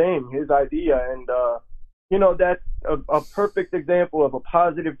original thing, his idea, and, you know, that's a perfect example of a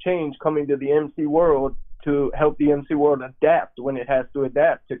positive change coming to the MC world to help the MC world adapt when it has to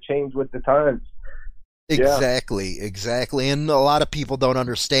adapt to change with the times. Exactly. And a lot of people don't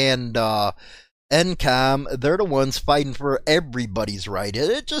understand NCOM. They're the ones fighting for everybody's right.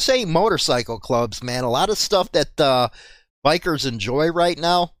 It just ain't motorcycle clubs, man. A lot of stuff that bikers enjoy right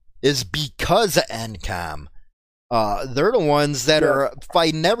now is because of NCOM. They're the ones that are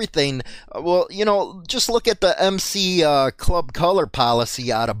fighting everything. Well, you know, just look at the MC club color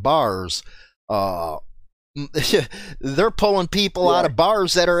policy out of bars. They're pulling people out of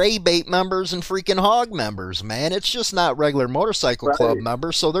bars that are A-Bait members and freaking Hog members, man. It's just not regular motorcycle club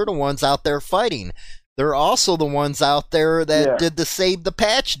members, so they're the ones out there fighting. They're also the ones out there that did the Save the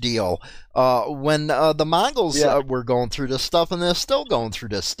Patch deal when the Mongols were going through this stuff, and they're still going through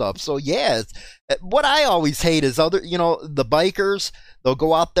this stuff. So, what I always hate is you know, the bikers, they'll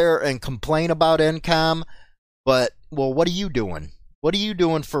go out there and complain about NCOM, but, well, what are you doing? What are you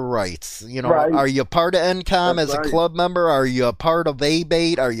doing for rights? You know, are you part of NCOM as a club member? Are you a part of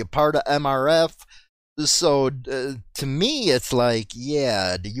A-Bait? Are you part of MRF? So, to me, it's like, do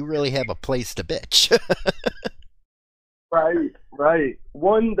you really have a place to bitch? Right.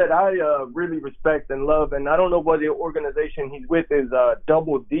 One that I really respect and love, and I don't know what the organization he's with is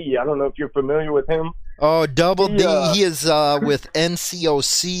Double D. I don't know if you're familiar with him. Oh, Double D, he is with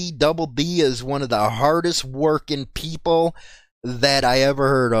NCOC. Double D is one of the hardest working people that I ever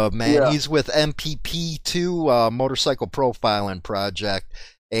heard of, man. He's with MPP2, Motorcycle Profiling Project.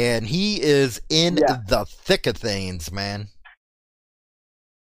 And he is in the thick of things, man.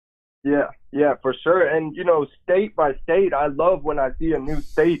 Yeah, for sure. And, you know, state by state, I love when I see a new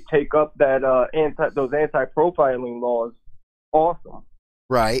state take up that those anti-profiling laws. Awesome.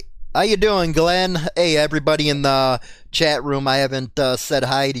 Right. How you doing, Glenn? Hey, everybody in the chat room. I haven't said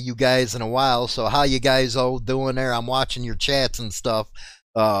hi to you guys in a while, so how you guys all doing there? I'm watching your chats and stuff.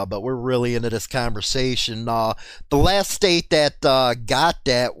 but we're really into this conversation. The last state that got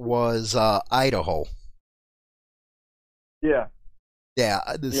that was Idaho. Yeah. Yeah,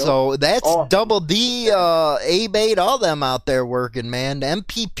 so that's awesome. Double D, A-Bait, all them out there working, man. The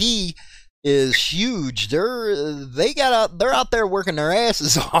MPP is huge. They're out there working their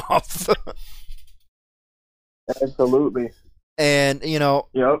asses off. Absolutely. And Yep,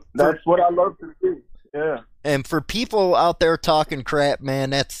 that's what I love to see. Yeah. And for people out there talking crap,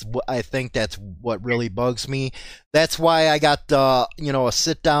 man, I think that's what really bugs me. That's why I got a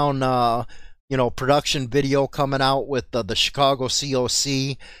sit down production video coming out with the Chicago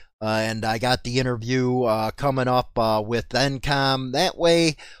COC, and I got the interview coming up with NCOM. That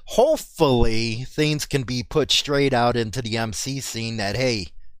way, hopefully, things can be put straight out into the MC scene that, hey,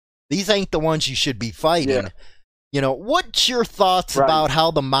 these ain't the ones you should be fighting. Yeah. What's your thoughts about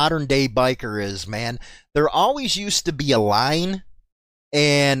how the modern day biker is, man? There always used to be a line,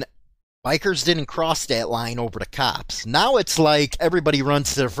 and bikers didn't cross that line over to cops. Now it's like everybody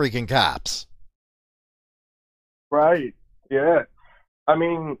runs to the freaking cops. Right. Yeah. I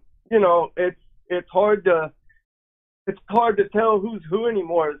mean, it's hard to tell who's who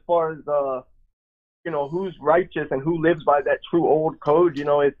anymore as far as who's righteous and who lives by that true old code.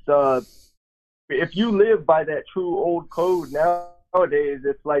 It's if you live by that true old code nowadays,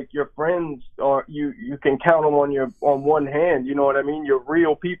 it's like your friends are you can count them on one hand. You know what I mean? You're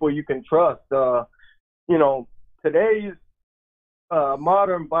real people you can trust. Today's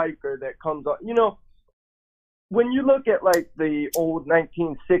modern biker that comes on, when you look at like the old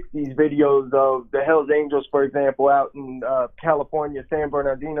 1960s videos of the Hells Angels, for example, out in California, San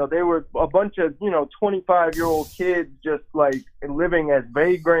Bernardino, they were a bunch of 25-year-old kids just like living as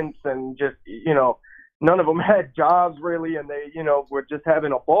vagrants, and just none of them had jobs really, and they were just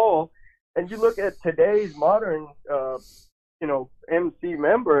having a ball. And you look at today's modern MC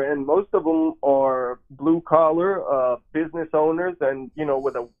member, and most of them are blue collar business owners, and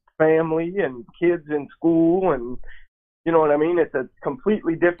with a family and kids in school, and you know what I mean? It's a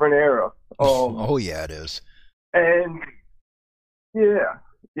completely different era. Oh yeah, it is. And yeah,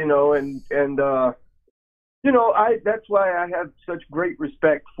 that's why I have such great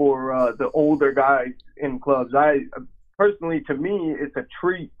respect for the older guys in clubs. Personally, to me, it's a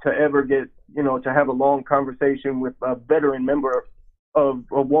treat to ever get, to have a long conversation with a veteran member of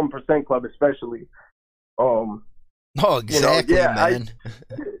a 1% club, especially. Oh, exactly, man.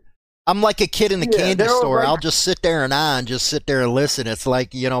 I'm like a kid in the candy store. I'll just sit there and sit there and listen. It's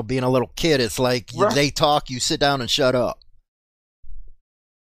like, being a little kid. It's like they talk, you sit down and shut up.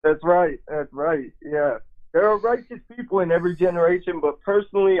 That's right. Yeah. There are righteous people in every generation, but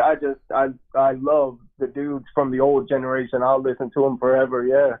personally, I love the dudes from the old generation. I'll listen to them forever,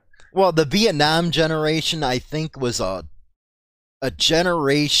 yeah. Well, the Vietnam generation, I think, was a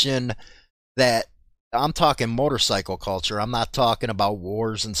generation that, I'm talking motorcycle culture. I'm not talking about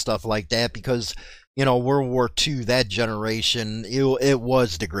wars and stuff like that, because, World War II, that generation, it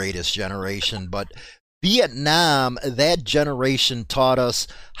was the greatest generation. But Vietnam, that generation taught us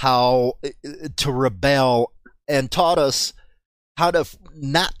how to rebel, and taught us how to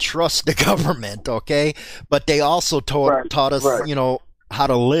not trust the government, okay? But they also taught us, how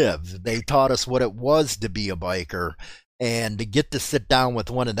to live. They taught us what it was to be a biker. And to get to sit down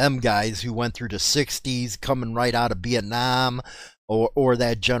with one of them guys who went through the 60s, coming right out of Vietnam, or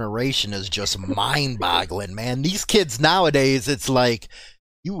that generation, is just mind-boggling, man. These kids nowadays, it's like,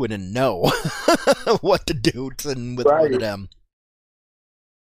 you wouldn't know what to do with one of them.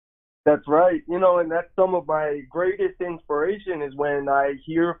 That's right. And that's some of my greatest inspiration is when I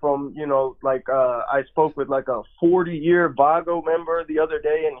hear from, I spoke with like a 40-year Vago member the other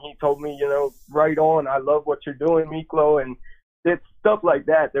day, and he told me, right on, I love what you're doing, Miklo. And it's stuff like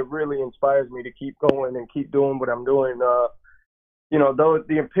that really inspires me to keep going and keep doing what I'm doing. The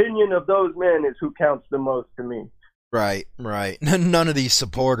opinion of those men is who counts the most to me. Right. None of these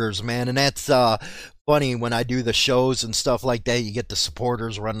supporters, man. And that's funny, when I do the shows and stuff like that, you get the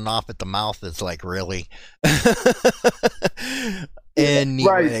supporters running off at the mouth. It's like, really?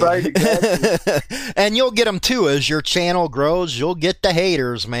 Anyway. Right, exactly. And you'll get them too. As your channel grows, you'll get the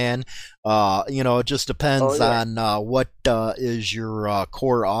haters, man. It just depends on what is your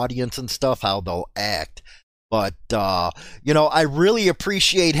core audience and stuff, how they'll act. But, I really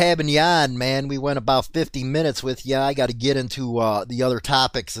appreciate having you on, man. We went about 50 minutes with you. I got to get into the other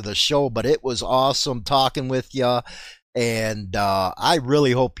topics of the show, but it was awesome talking with you. And I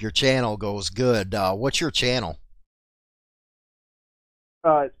really hope your channel goes good. What's your channel?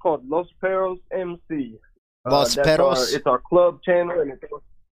 It's called Los Perros MC. Los Perros? It's our club channel. And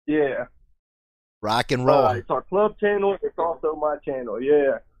yeah. Rock and roll. It's our club channel. It's also my channel.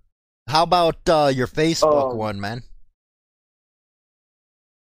 Yeah. How about your Facebook one, man?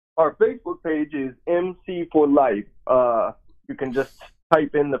 Our Facebook page is MC for Life. You can just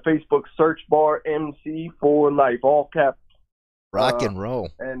type in the Facebook search bar MC for Life, all caps. Rock and roll.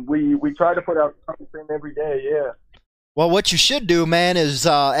 And we try to put out something every day, yeah. Well, what you should do, man, is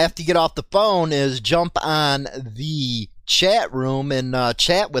after you get off the phone, is jump on the chat room and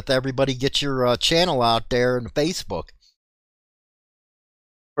chat with everybody. Get your channel out there on Facebook.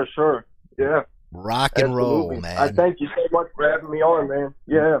 For sure, yeah. Rock and roll, man. I thank you so much for having me on, man.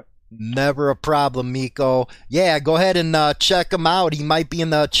 Yeah. Never a problem, Miko. Yeah, go ahead and check him out. He might be in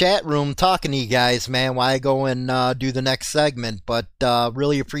the chat room talking to you guys, man, while I go and do the next segment. But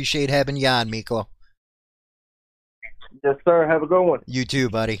really appreciate having you on, Miko. Yes, sir. Have a good one. You too,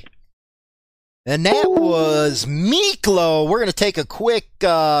 buddy. And that was Miklo. We're going to take a quick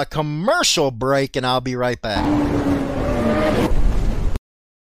commercial break, and I'll be right back.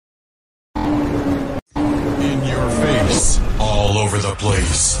 In your face, all over the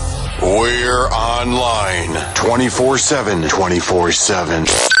place. We're online 24/7. 24/7.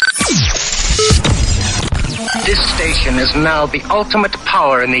 This station is now the ultimate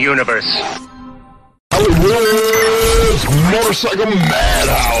power in the universe. Hollywood's Motorcycle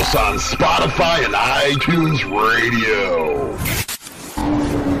Madhouse on Spotify and iTunes Radio.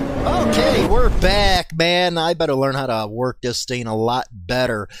 Okay, we're back, man. I better learn how to work this thing a lot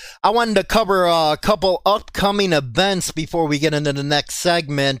better. I wanted to cover a couple upcoming events before we get into the next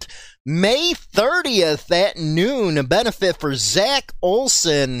segment. May 30th at noon, a benefit for Zach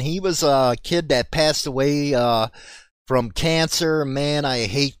Olson. He was a kid that passed away from cancer. Man, I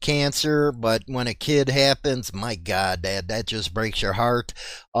hate cancer, but when a kid happens, my God, Dad, that just breaks your heart.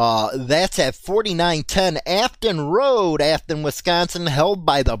 That's at 4910 Afton Road, Afton, Wisconsin, held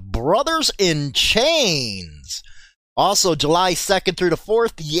by the Brothers in Chains. Also, July 2nd through the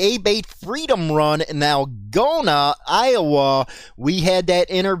 4th, the A-Bait Freedom Run in Algona, Iowa. We had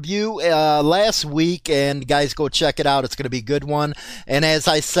that interview last week, and guys, go check it out. It's going to be a good one. And as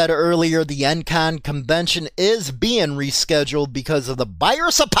I said earlier, the NCON convention is being rescheduled because of the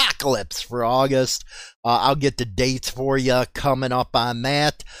virus apocalypse for August. I'll get the dates for you coming up on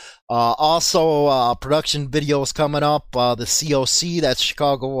that. Also, production videos coming up. The COC, that's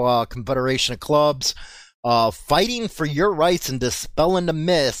Chicago Confederation of Clubs. Fighting for Your Rights and Dispelling the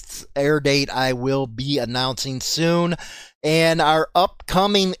Myths, air date I will be announcing soon, and our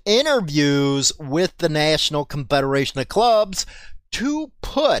upcoming interviews with the National Confederation of Clubs to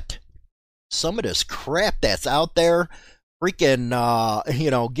put some of this crap that's out there, freaking,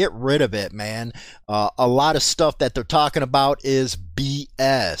 get rid of it, man. A lot of stuff that they're talking about is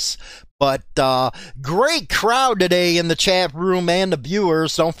BS. But great crowd today in the chat room and the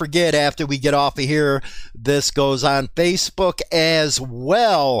viewers. Don't forget, after we get off of here, this goes on Facebook as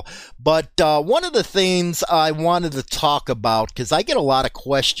well. But one of the things I wanted to talk about, because I get a lot of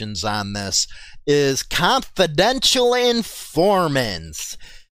questions on this, is confidential informants,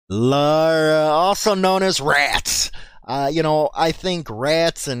 also known as rats. I think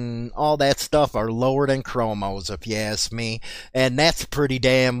rats and all that stuff are lower than chromos, if you ask me, and that's pretty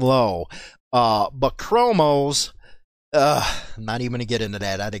damn low. But chromos, I'm not even going to get into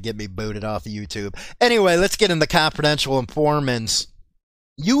that. That'd get me booted off of YouTube. Anyway, let's get into confidential informants.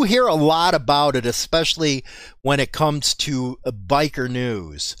 You hear a lot about it, especially when it comes to biker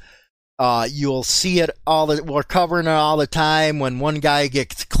news. You'll see it we're covering it all the time. When one guy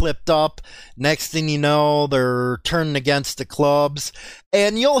gets clipped up, next thing you know, they're turning against the clubs.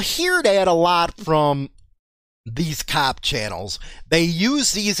 And you'll hear that a lot from these cop channels. They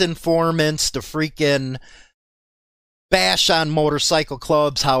use these informants to freaking bash on motorcycle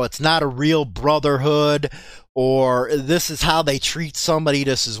clubs, how it's not a real brotherhood, or this is how they treat somebody,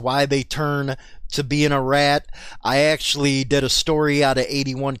 this is why they turn to being a rat. I actually did a story out of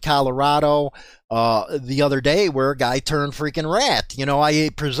 81 Colorado the other day where a guy turned freaking rat. I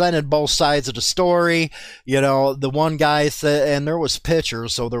presented both sides of the story. The one guy said, and there was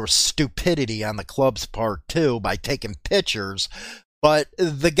pictures, so there was stupidity on the club's part too by taking pictures. But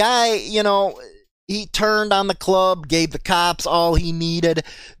the guy, he turned on the club, gave the cops all he needed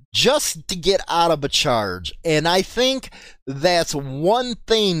just to get out of a charge. And I think that's one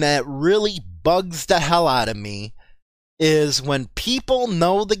thing that really bugs the hell out of me, is when people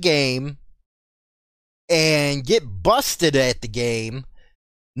know the game and get busted at the game,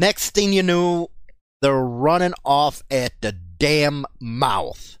 next thing you know, they're running off at the damn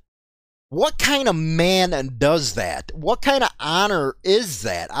mouth. What kind of man does that? What kind of honor is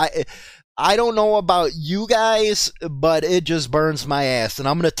that? I don't know about you guys, but it just burns my ass. And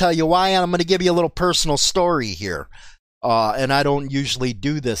I'm going to tell you why, and I'm going to give you a little personal story here. And I don't usually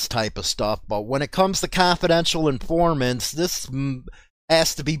do this type of stuff, but when it comes to confidential informants, this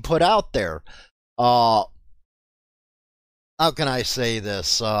has to be put out there. How can I say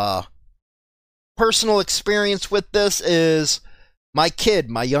this? Personal experience with this is my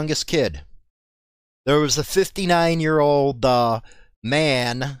youngest kid. There was a 59-year-old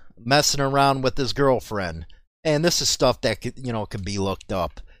man messing around with his girlfriend. And this is stuff that can be looked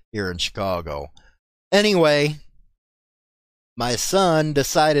up here in Chicago. Anyway, my son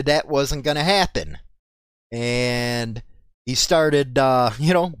decided that wasn't going to happen. And he started,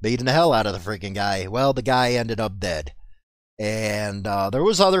 beating the hell out of the freaking guy. Well, the guy ended up dead. And there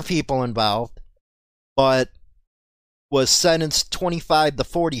was other people involved, but was sentenced 25 to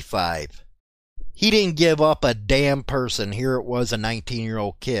 45. He didn't give up a damn person. Here it was, a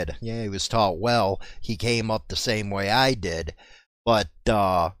 19-year-old kid. Yeah, he was taught well. He came up the same way I did. But if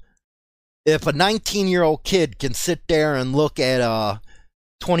a 19-year-old kid can sit there and look at a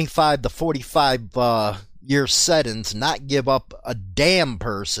 25 to 45 year sentence, not give up a damn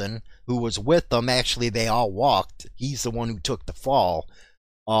person who was with them, actually they all walked. He's the one who took the fall.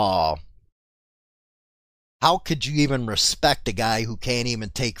 How could you even respect a guy who can't even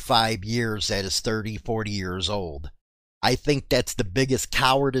take 5 years that is 30, 40 years old? I think that's the biggest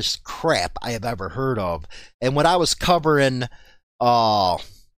cowardice crap I have ever heard of. And when I was covering the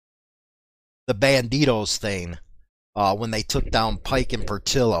Banditos thing, when they took down Pike and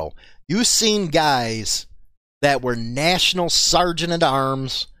Portillo, you seen guys that were national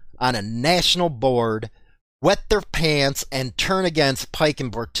sergeant-at-arms on a national board wet their pants and turn against Pike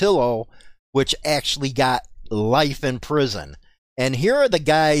and Portillo, which actually got life in prison. And here are the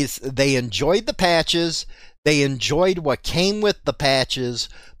guys, they enjoyed the patches, they enjoyed what came with the patches,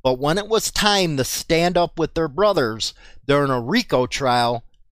 but when it was time to stand up with their brothers during a RICO trial,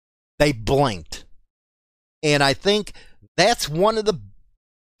 they blinked. And I think that's one of the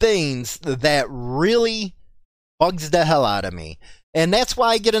things that really bugs the hell out of me. And that's why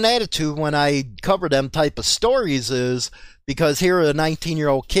I get an attitude when I cover them type of stories, is because here a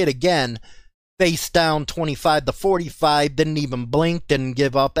 19-year-old kid, again, face down 25 to 45, didn't even blink, didn't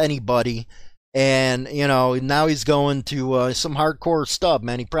give up anybody. And, now he's going to some hardcore stuff,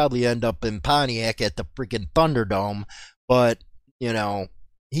 man. He probably end up in Pontiac at the freaking Thunderdome. But,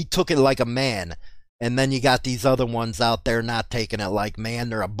 he took it like a man. And then you got these other ones out there not taking it like man.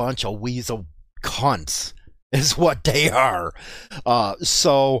 They're a bunch of weasel cunts is what they are. I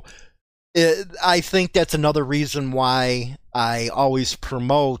think that's another reason why I always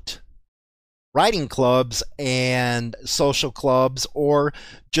promote writing clubs and social clubs, or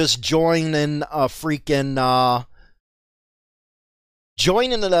just joining a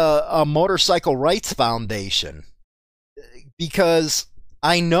motorcycle rights foundation, because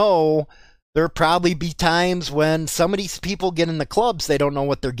I know there'll probably be times when some of these people get in the clubs, they don't know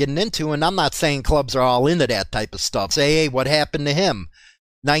what they're getting into. And I'm not saying clubs are all into that type of stuff. Say, hey, what happened to him?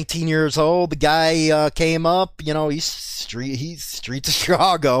 19 years old, the guy came up, he's streets of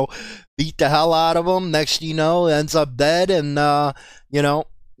Chicago, beat the hell out of him. Next you know, ends up dead, and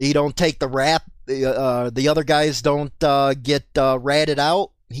he don't take the rap. The other guys don't get ratted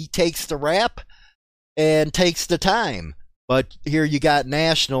out. He takes the rap and takes the time. But here you got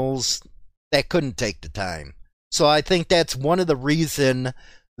nationals that couldn't take the time. So I think that's one of the reason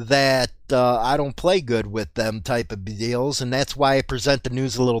that I don't play good with them type of deals, and that's why I present the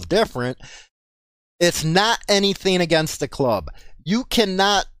news a little different. It's not anything against the club. You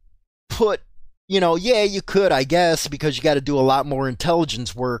cannot put, yeah, you could, I guess, because you got to do a lot more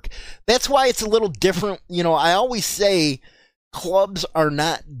intelligence work. That's why it's a little different. I always say clubs are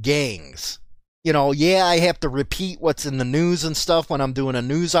not gangs. Yeah, I have to repeat what's in the news and stuff when I'm doing a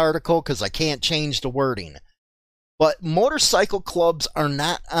news article because I can't change the wording. But motorcycle clubs are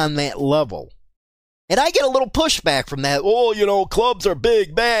not on that level. And I get a little pushback from that. Oh, clubs are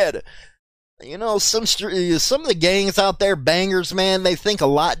big, bad. Some of the gangs out there, bangers, man, they think a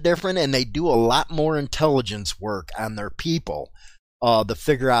lot different, and they do a lot more intelligence work on their people to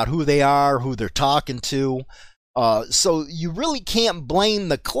figure out who they are, who they're talking to. So you really can't blame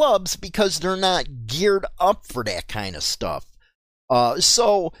the clubs because they're not geared up for that kind of stuff.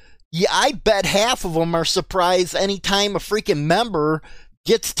 Yeah, I bet half of them are surprised anytime a freaking member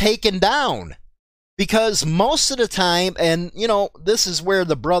gets taken down. Because most of the time, and, this is where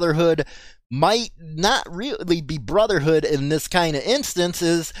the brotherhood might not really be brotherhood in this kind of instance,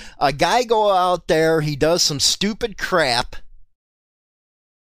 is a guy go out there, he does some stupid crap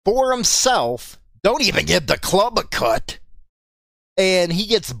for himself, don't even give the club a cut, and he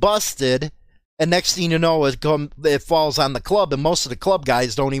gets busted, and next thing you know, it falls on the club, and most of the club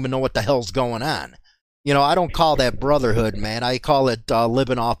guys don't even know what the hell's going on. You know, I don't call that brotherhood, man. I call it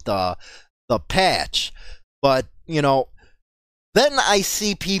living off the patch. But, you know, then I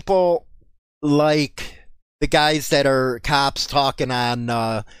see people like the guys that are cops talking on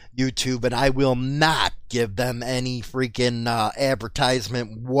YouTube, and I will not give them any freaking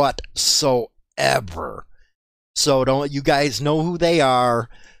advertisement whatsoever. So don't you guys know who they are,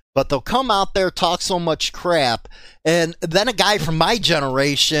 but they'll come out there, talk so much crap, and then a guy from my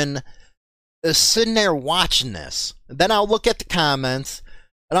generation is sitting there watching this. Then I'll look at the comments,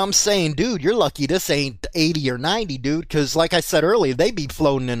 and I'm saying, dude, you're lucky this ain't 80 or 90, dude, because like I said earlier, they be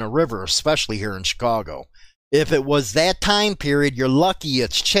floating in a river, especially here in Chicago. If it was that time period, you're lucky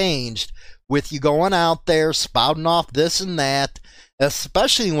it's changed with you going out there, spouting off this and that,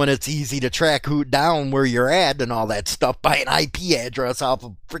 especially when it's easy to track who down where you're at and all that stuff by an IP address off a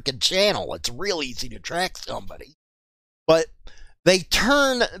freaking channel. It's real easy to track somebody. But they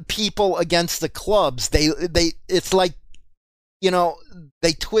turn people against the clubs. It's like, you know,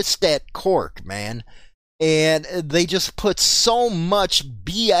 they twist that cork, man. And they just put so much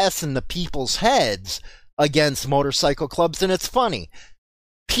BS in the people's heads against motorcycle clubs. And it's funny.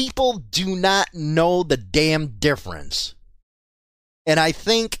 People do not know the damn difference. And I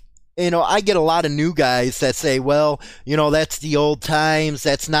think, you know, I get a lot of new guys that say, well, you know, that's the old times.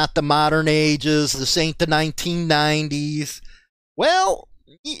 That's not the modern ages. This ain't the 1990s. Well,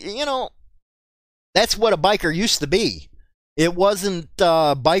 you know, that's what a biker used to be. It wasn't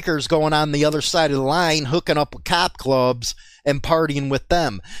bikers going on the other side of the line, hooking up with cop clubs and partying with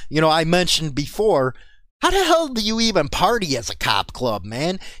them. You know, I mentioned before, how the hell do you even party as a cop club,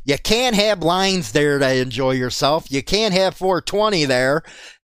 man? You can't have lines there to enjoy yourself. You can't have 420 there.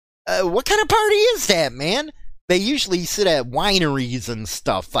 What kind of party is that, man? They usually sit at wineries and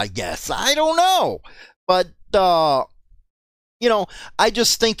stuff, I guess. I don't know. But, you know, I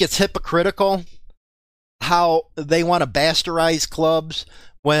just think it's hypocritical how they want to bastardize clubs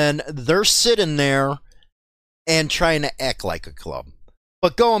when they're sitting there and trying to act like a club.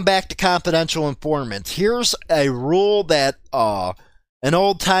 But going back to confidential informants, here's a rule that an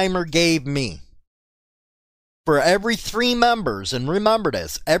old-timer gave me. For every 3 members, and remember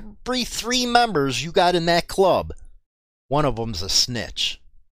this, every 3 members you got in that club, one of them's a snitch.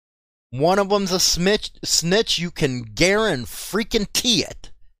 One of them's a snitch, you can guarantee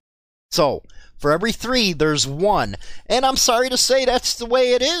it. So, for every 3, there's 1. And I'm sorry to say that's the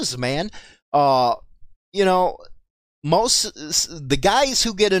way it is, man. You know, the guys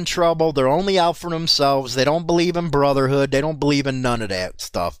who get in trouble, they're only out for themselves. They don't believe in brotherhood. They don't believe in none of that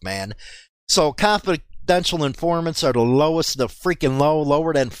stuff, man. So, confidential informants are the lowest of the freaking low,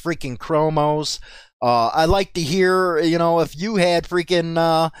 lower than freaking chromos. I like to hear, you know, if you had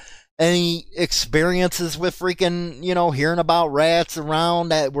freaking any experiences with freaking, you know, hearing about rats around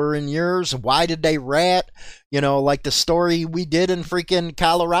that were in yours. Why did they rat? You know, like the story we did in freaking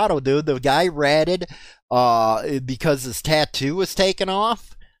Colorado, dude. The guy ratted because his tattoo was taken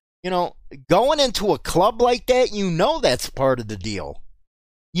off. You know, going into a club like that, you know that's part of the deal.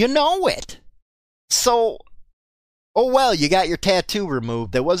 You know it. So, oh well, you got your tattoo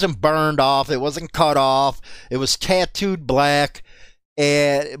removed. It wasn't burned off. It wasn't cut off. It was tattooed black.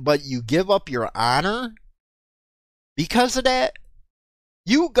 But you give up your honor because of that?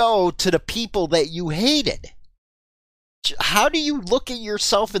 You go to the people that you hated. How do you look at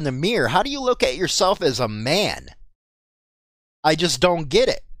yourself in the mirror? How do you look at yourself as a man? I just don't get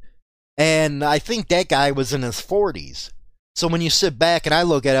it. And I think that guy was in his 40s. So when you sit back and I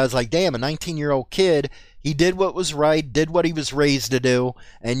look at it, I was like, damn, a 19-year-old kid, he did what was right, did what he was raised to do,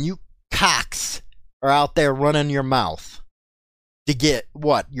 and you cocks are out there running your mouth. To get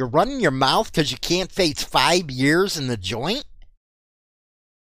what? You're running your mouth because you can't face 5 years in the joint?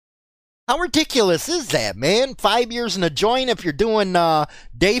 How ridiculous is that, man? 5 years in the joint, if you're doing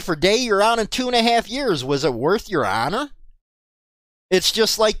day for day, you're out in 2.5 years. Was it worth your honor? It's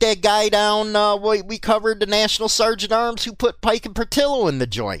just like that guy down, we covered, the National Sergeant Arms, who put Pike and Portillo in the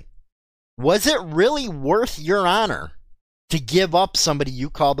joint. Was it really worth your honor to give up somebody you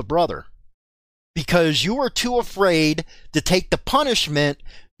called a brother? Because you were too afraid to take the punishment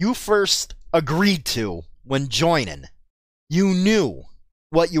you first agreed to when joining. You knew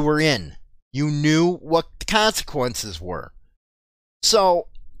what you were in. You knew what the consequences were. So,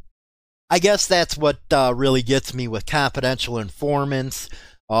 I guess that's what really gets me with confidential informants.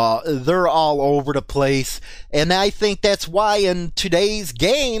 They're all over the place. And I think that's why in today's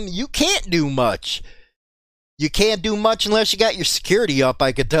game, you can't do much. you can't do much unless you got your security up,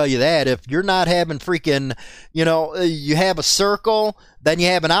 I could tell you that. If you're not having freaking, you have a circle, then you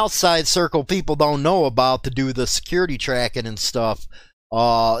have an outside circle people don't know about to do the security tracking and stuff.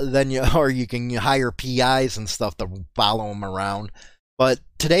 Or you can hire PIs and stuff to follow them around. But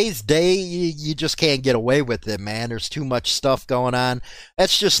today's day, you just can't get away with it, man. There's too much stuff going on.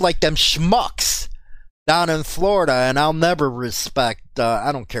 That's just like them schmucks down in Florida, and I'll never respect,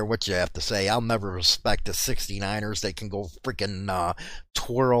 I don't care what you have to say, I'll never respect the 69ers. They can go freaking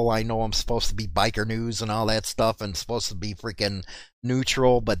twirl. I know I'm supposed to be biker news and all that stuff and supposed to be freaking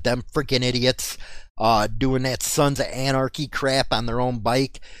neutral, but them freaking idiots doing that Sons of Anarchy crap on their own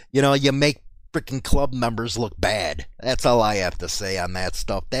bike, you make freaking club members look bad. That's all I have to say on that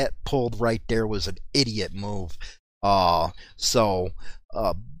stuff. That pulled right there was an idiot move. But,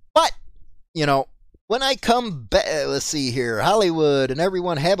 when I come back, let's see here, Hollywood and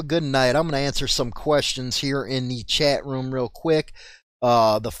everyone, have a good night. I'm going to answer some questions here in the chat room real quick.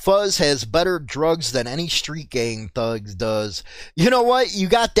 The Fuzz has better drugs than any street gang thugs does. You know what? You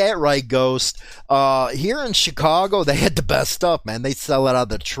got that right, Ghost. Here in Chicago, they had the best stuff, man. They sell it out of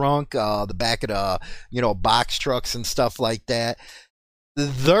the trunk, the back of the, box trucks and stuff like that.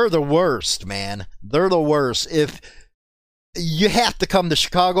 They're the worst, man. They're the worst. If you have to come to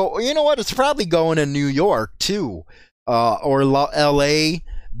Chicago, you know what? It's probably going to New York too, or L.A.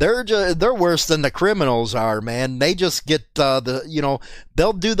 They're worse than the criminals are, man. They just get they'll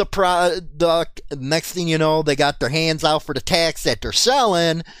do the product. Next thing you know, they got their hands out for the tax that they're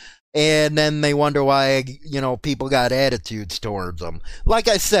selling, and then they wonder why people got attitudes towards them. Like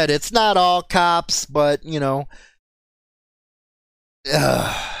I said, it's not all cops, but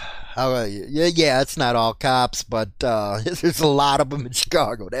it's not all cops, but there's a lot of them in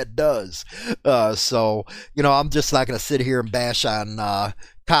Chicago that does. So I'm just not going to sit here and bash on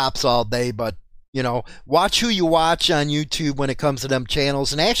cops all day, but watch who you watch on YouTube when it comes to them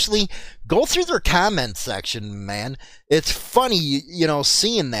channels, and actually go through their comment section, man. It's funny,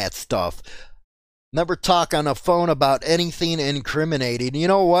 seeing that stuff. Never talk on the phone about anything incriminating. You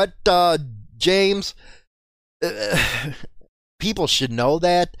know what, James? People should know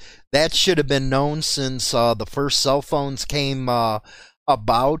that. That should have been known since the first cell phones came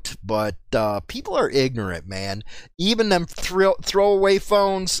about, but people are ignorant, man. Even them throwaway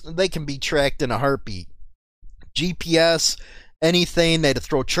phones, they can be tracked in a heartbeat. GPS, anything, they'd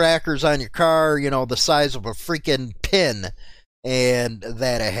throw trackers on your car, the size of a freaking pin, and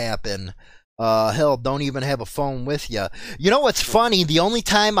that'd happen. Hell, don't even have a phone with you. You know what's funny? The only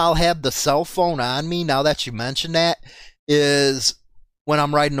time I'll have the cell phone on me, now that you mention that, is when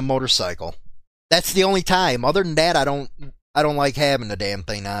I'm riding a motorcycle. That's the only time. Other than that, I don't like having the damn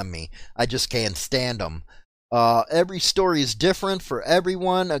thing on me. I just can't stand them. Every story is different for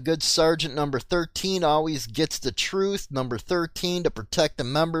everyone. A good sergeant, number 13, always gets the truth. Number 13, to protect the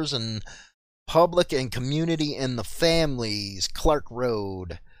members and public and community and the families. Clark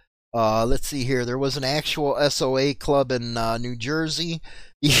Road. Let's see here. There was an actual SOA club in New Jersey.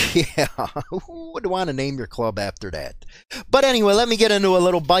 Yeah, who would want to name your club after that? But anyway, let me get into a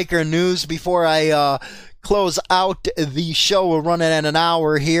little biker news before I close out the show. We're running at an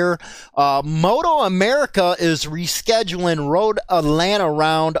hour here. Moto America is rescheduling Road Atlanta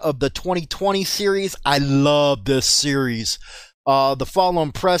round of the 2020 series. I love this series. The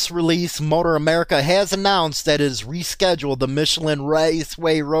following press release, Motor America has announced that it has rescheduled the Michelin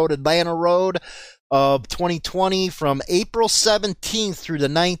Raceway Road Atlanta Road of 2020 from April 17th through the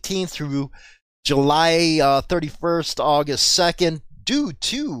 19th through July 31st, August 2nd, due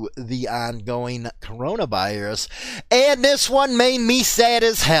to the ongoing coronavirus. And this one made me sad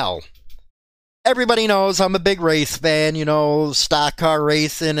as hell. Everybody knows I'm a big race fan, stock car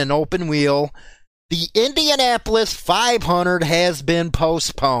racing and open wheel. The Indianapolis 500 has been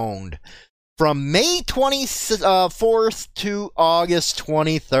postponed from May 24th to August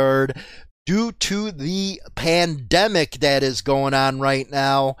 23rd due to the pandemic that is going on right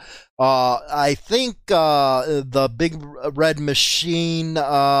now. I think the Big Red Machine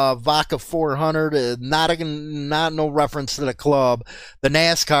Vaca 400, not no reference to the club. The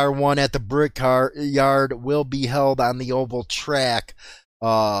NASCAR one at the Brickyard will be held on the oval track.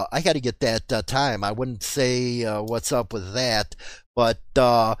 I got to get that time. I wouldn't say what's up with that, but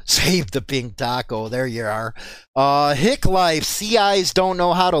save the pink taco. There you are. Hick Life. CIs don't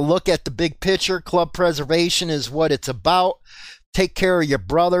know how to look at the big picture. Club preservation is what it's about. Take care of your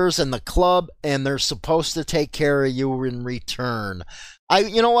brothers and the club, and they're supposed to take care of you in return.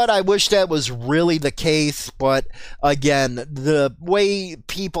 You know what? I wish that was really the case, but again, the way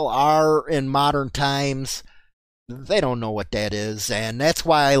people are in modern times, they don't know what that is. And that's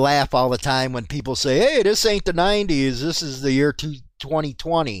why I laugh all the time when people say, hey, this ain't the 90s, this is the year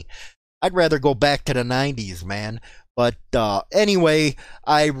 2020. I'd rather go back to the 90s, man. But anyway,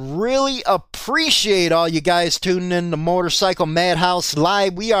 I really appreciate all you guys tuning in to Motorcycle Madhouse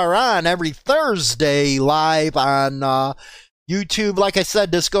Live. We are on every Thursday live on YouTube. Like I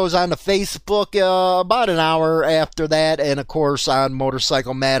said, this goes on to Facebook about an hour after that. And, of course, on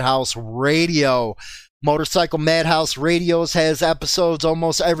Motorcycle Madhouse Radio. Motorcycle Madhouse Radios has episodes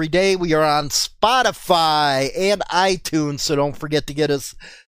almost every day. We are on Spotify and iTunes, so don't forget to get us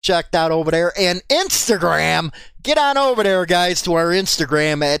checked out over there. And Instagram, get on over there, guys, to our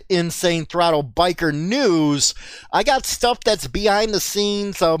Instagram at Insane Throttle Biker News. I got stuff that's behind the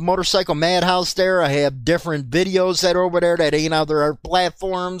scenes of Motorcycle Madhouse there. I have different videos that are over there that ain't on other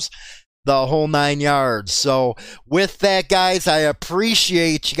platforms. The whole 9 yards. So with that, guys, I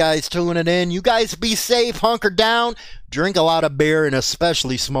appreciate you guys tuning in. You guys be safe, hunker down, drink a lot of beer, and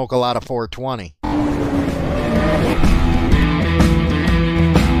especially smoke a lot of 420.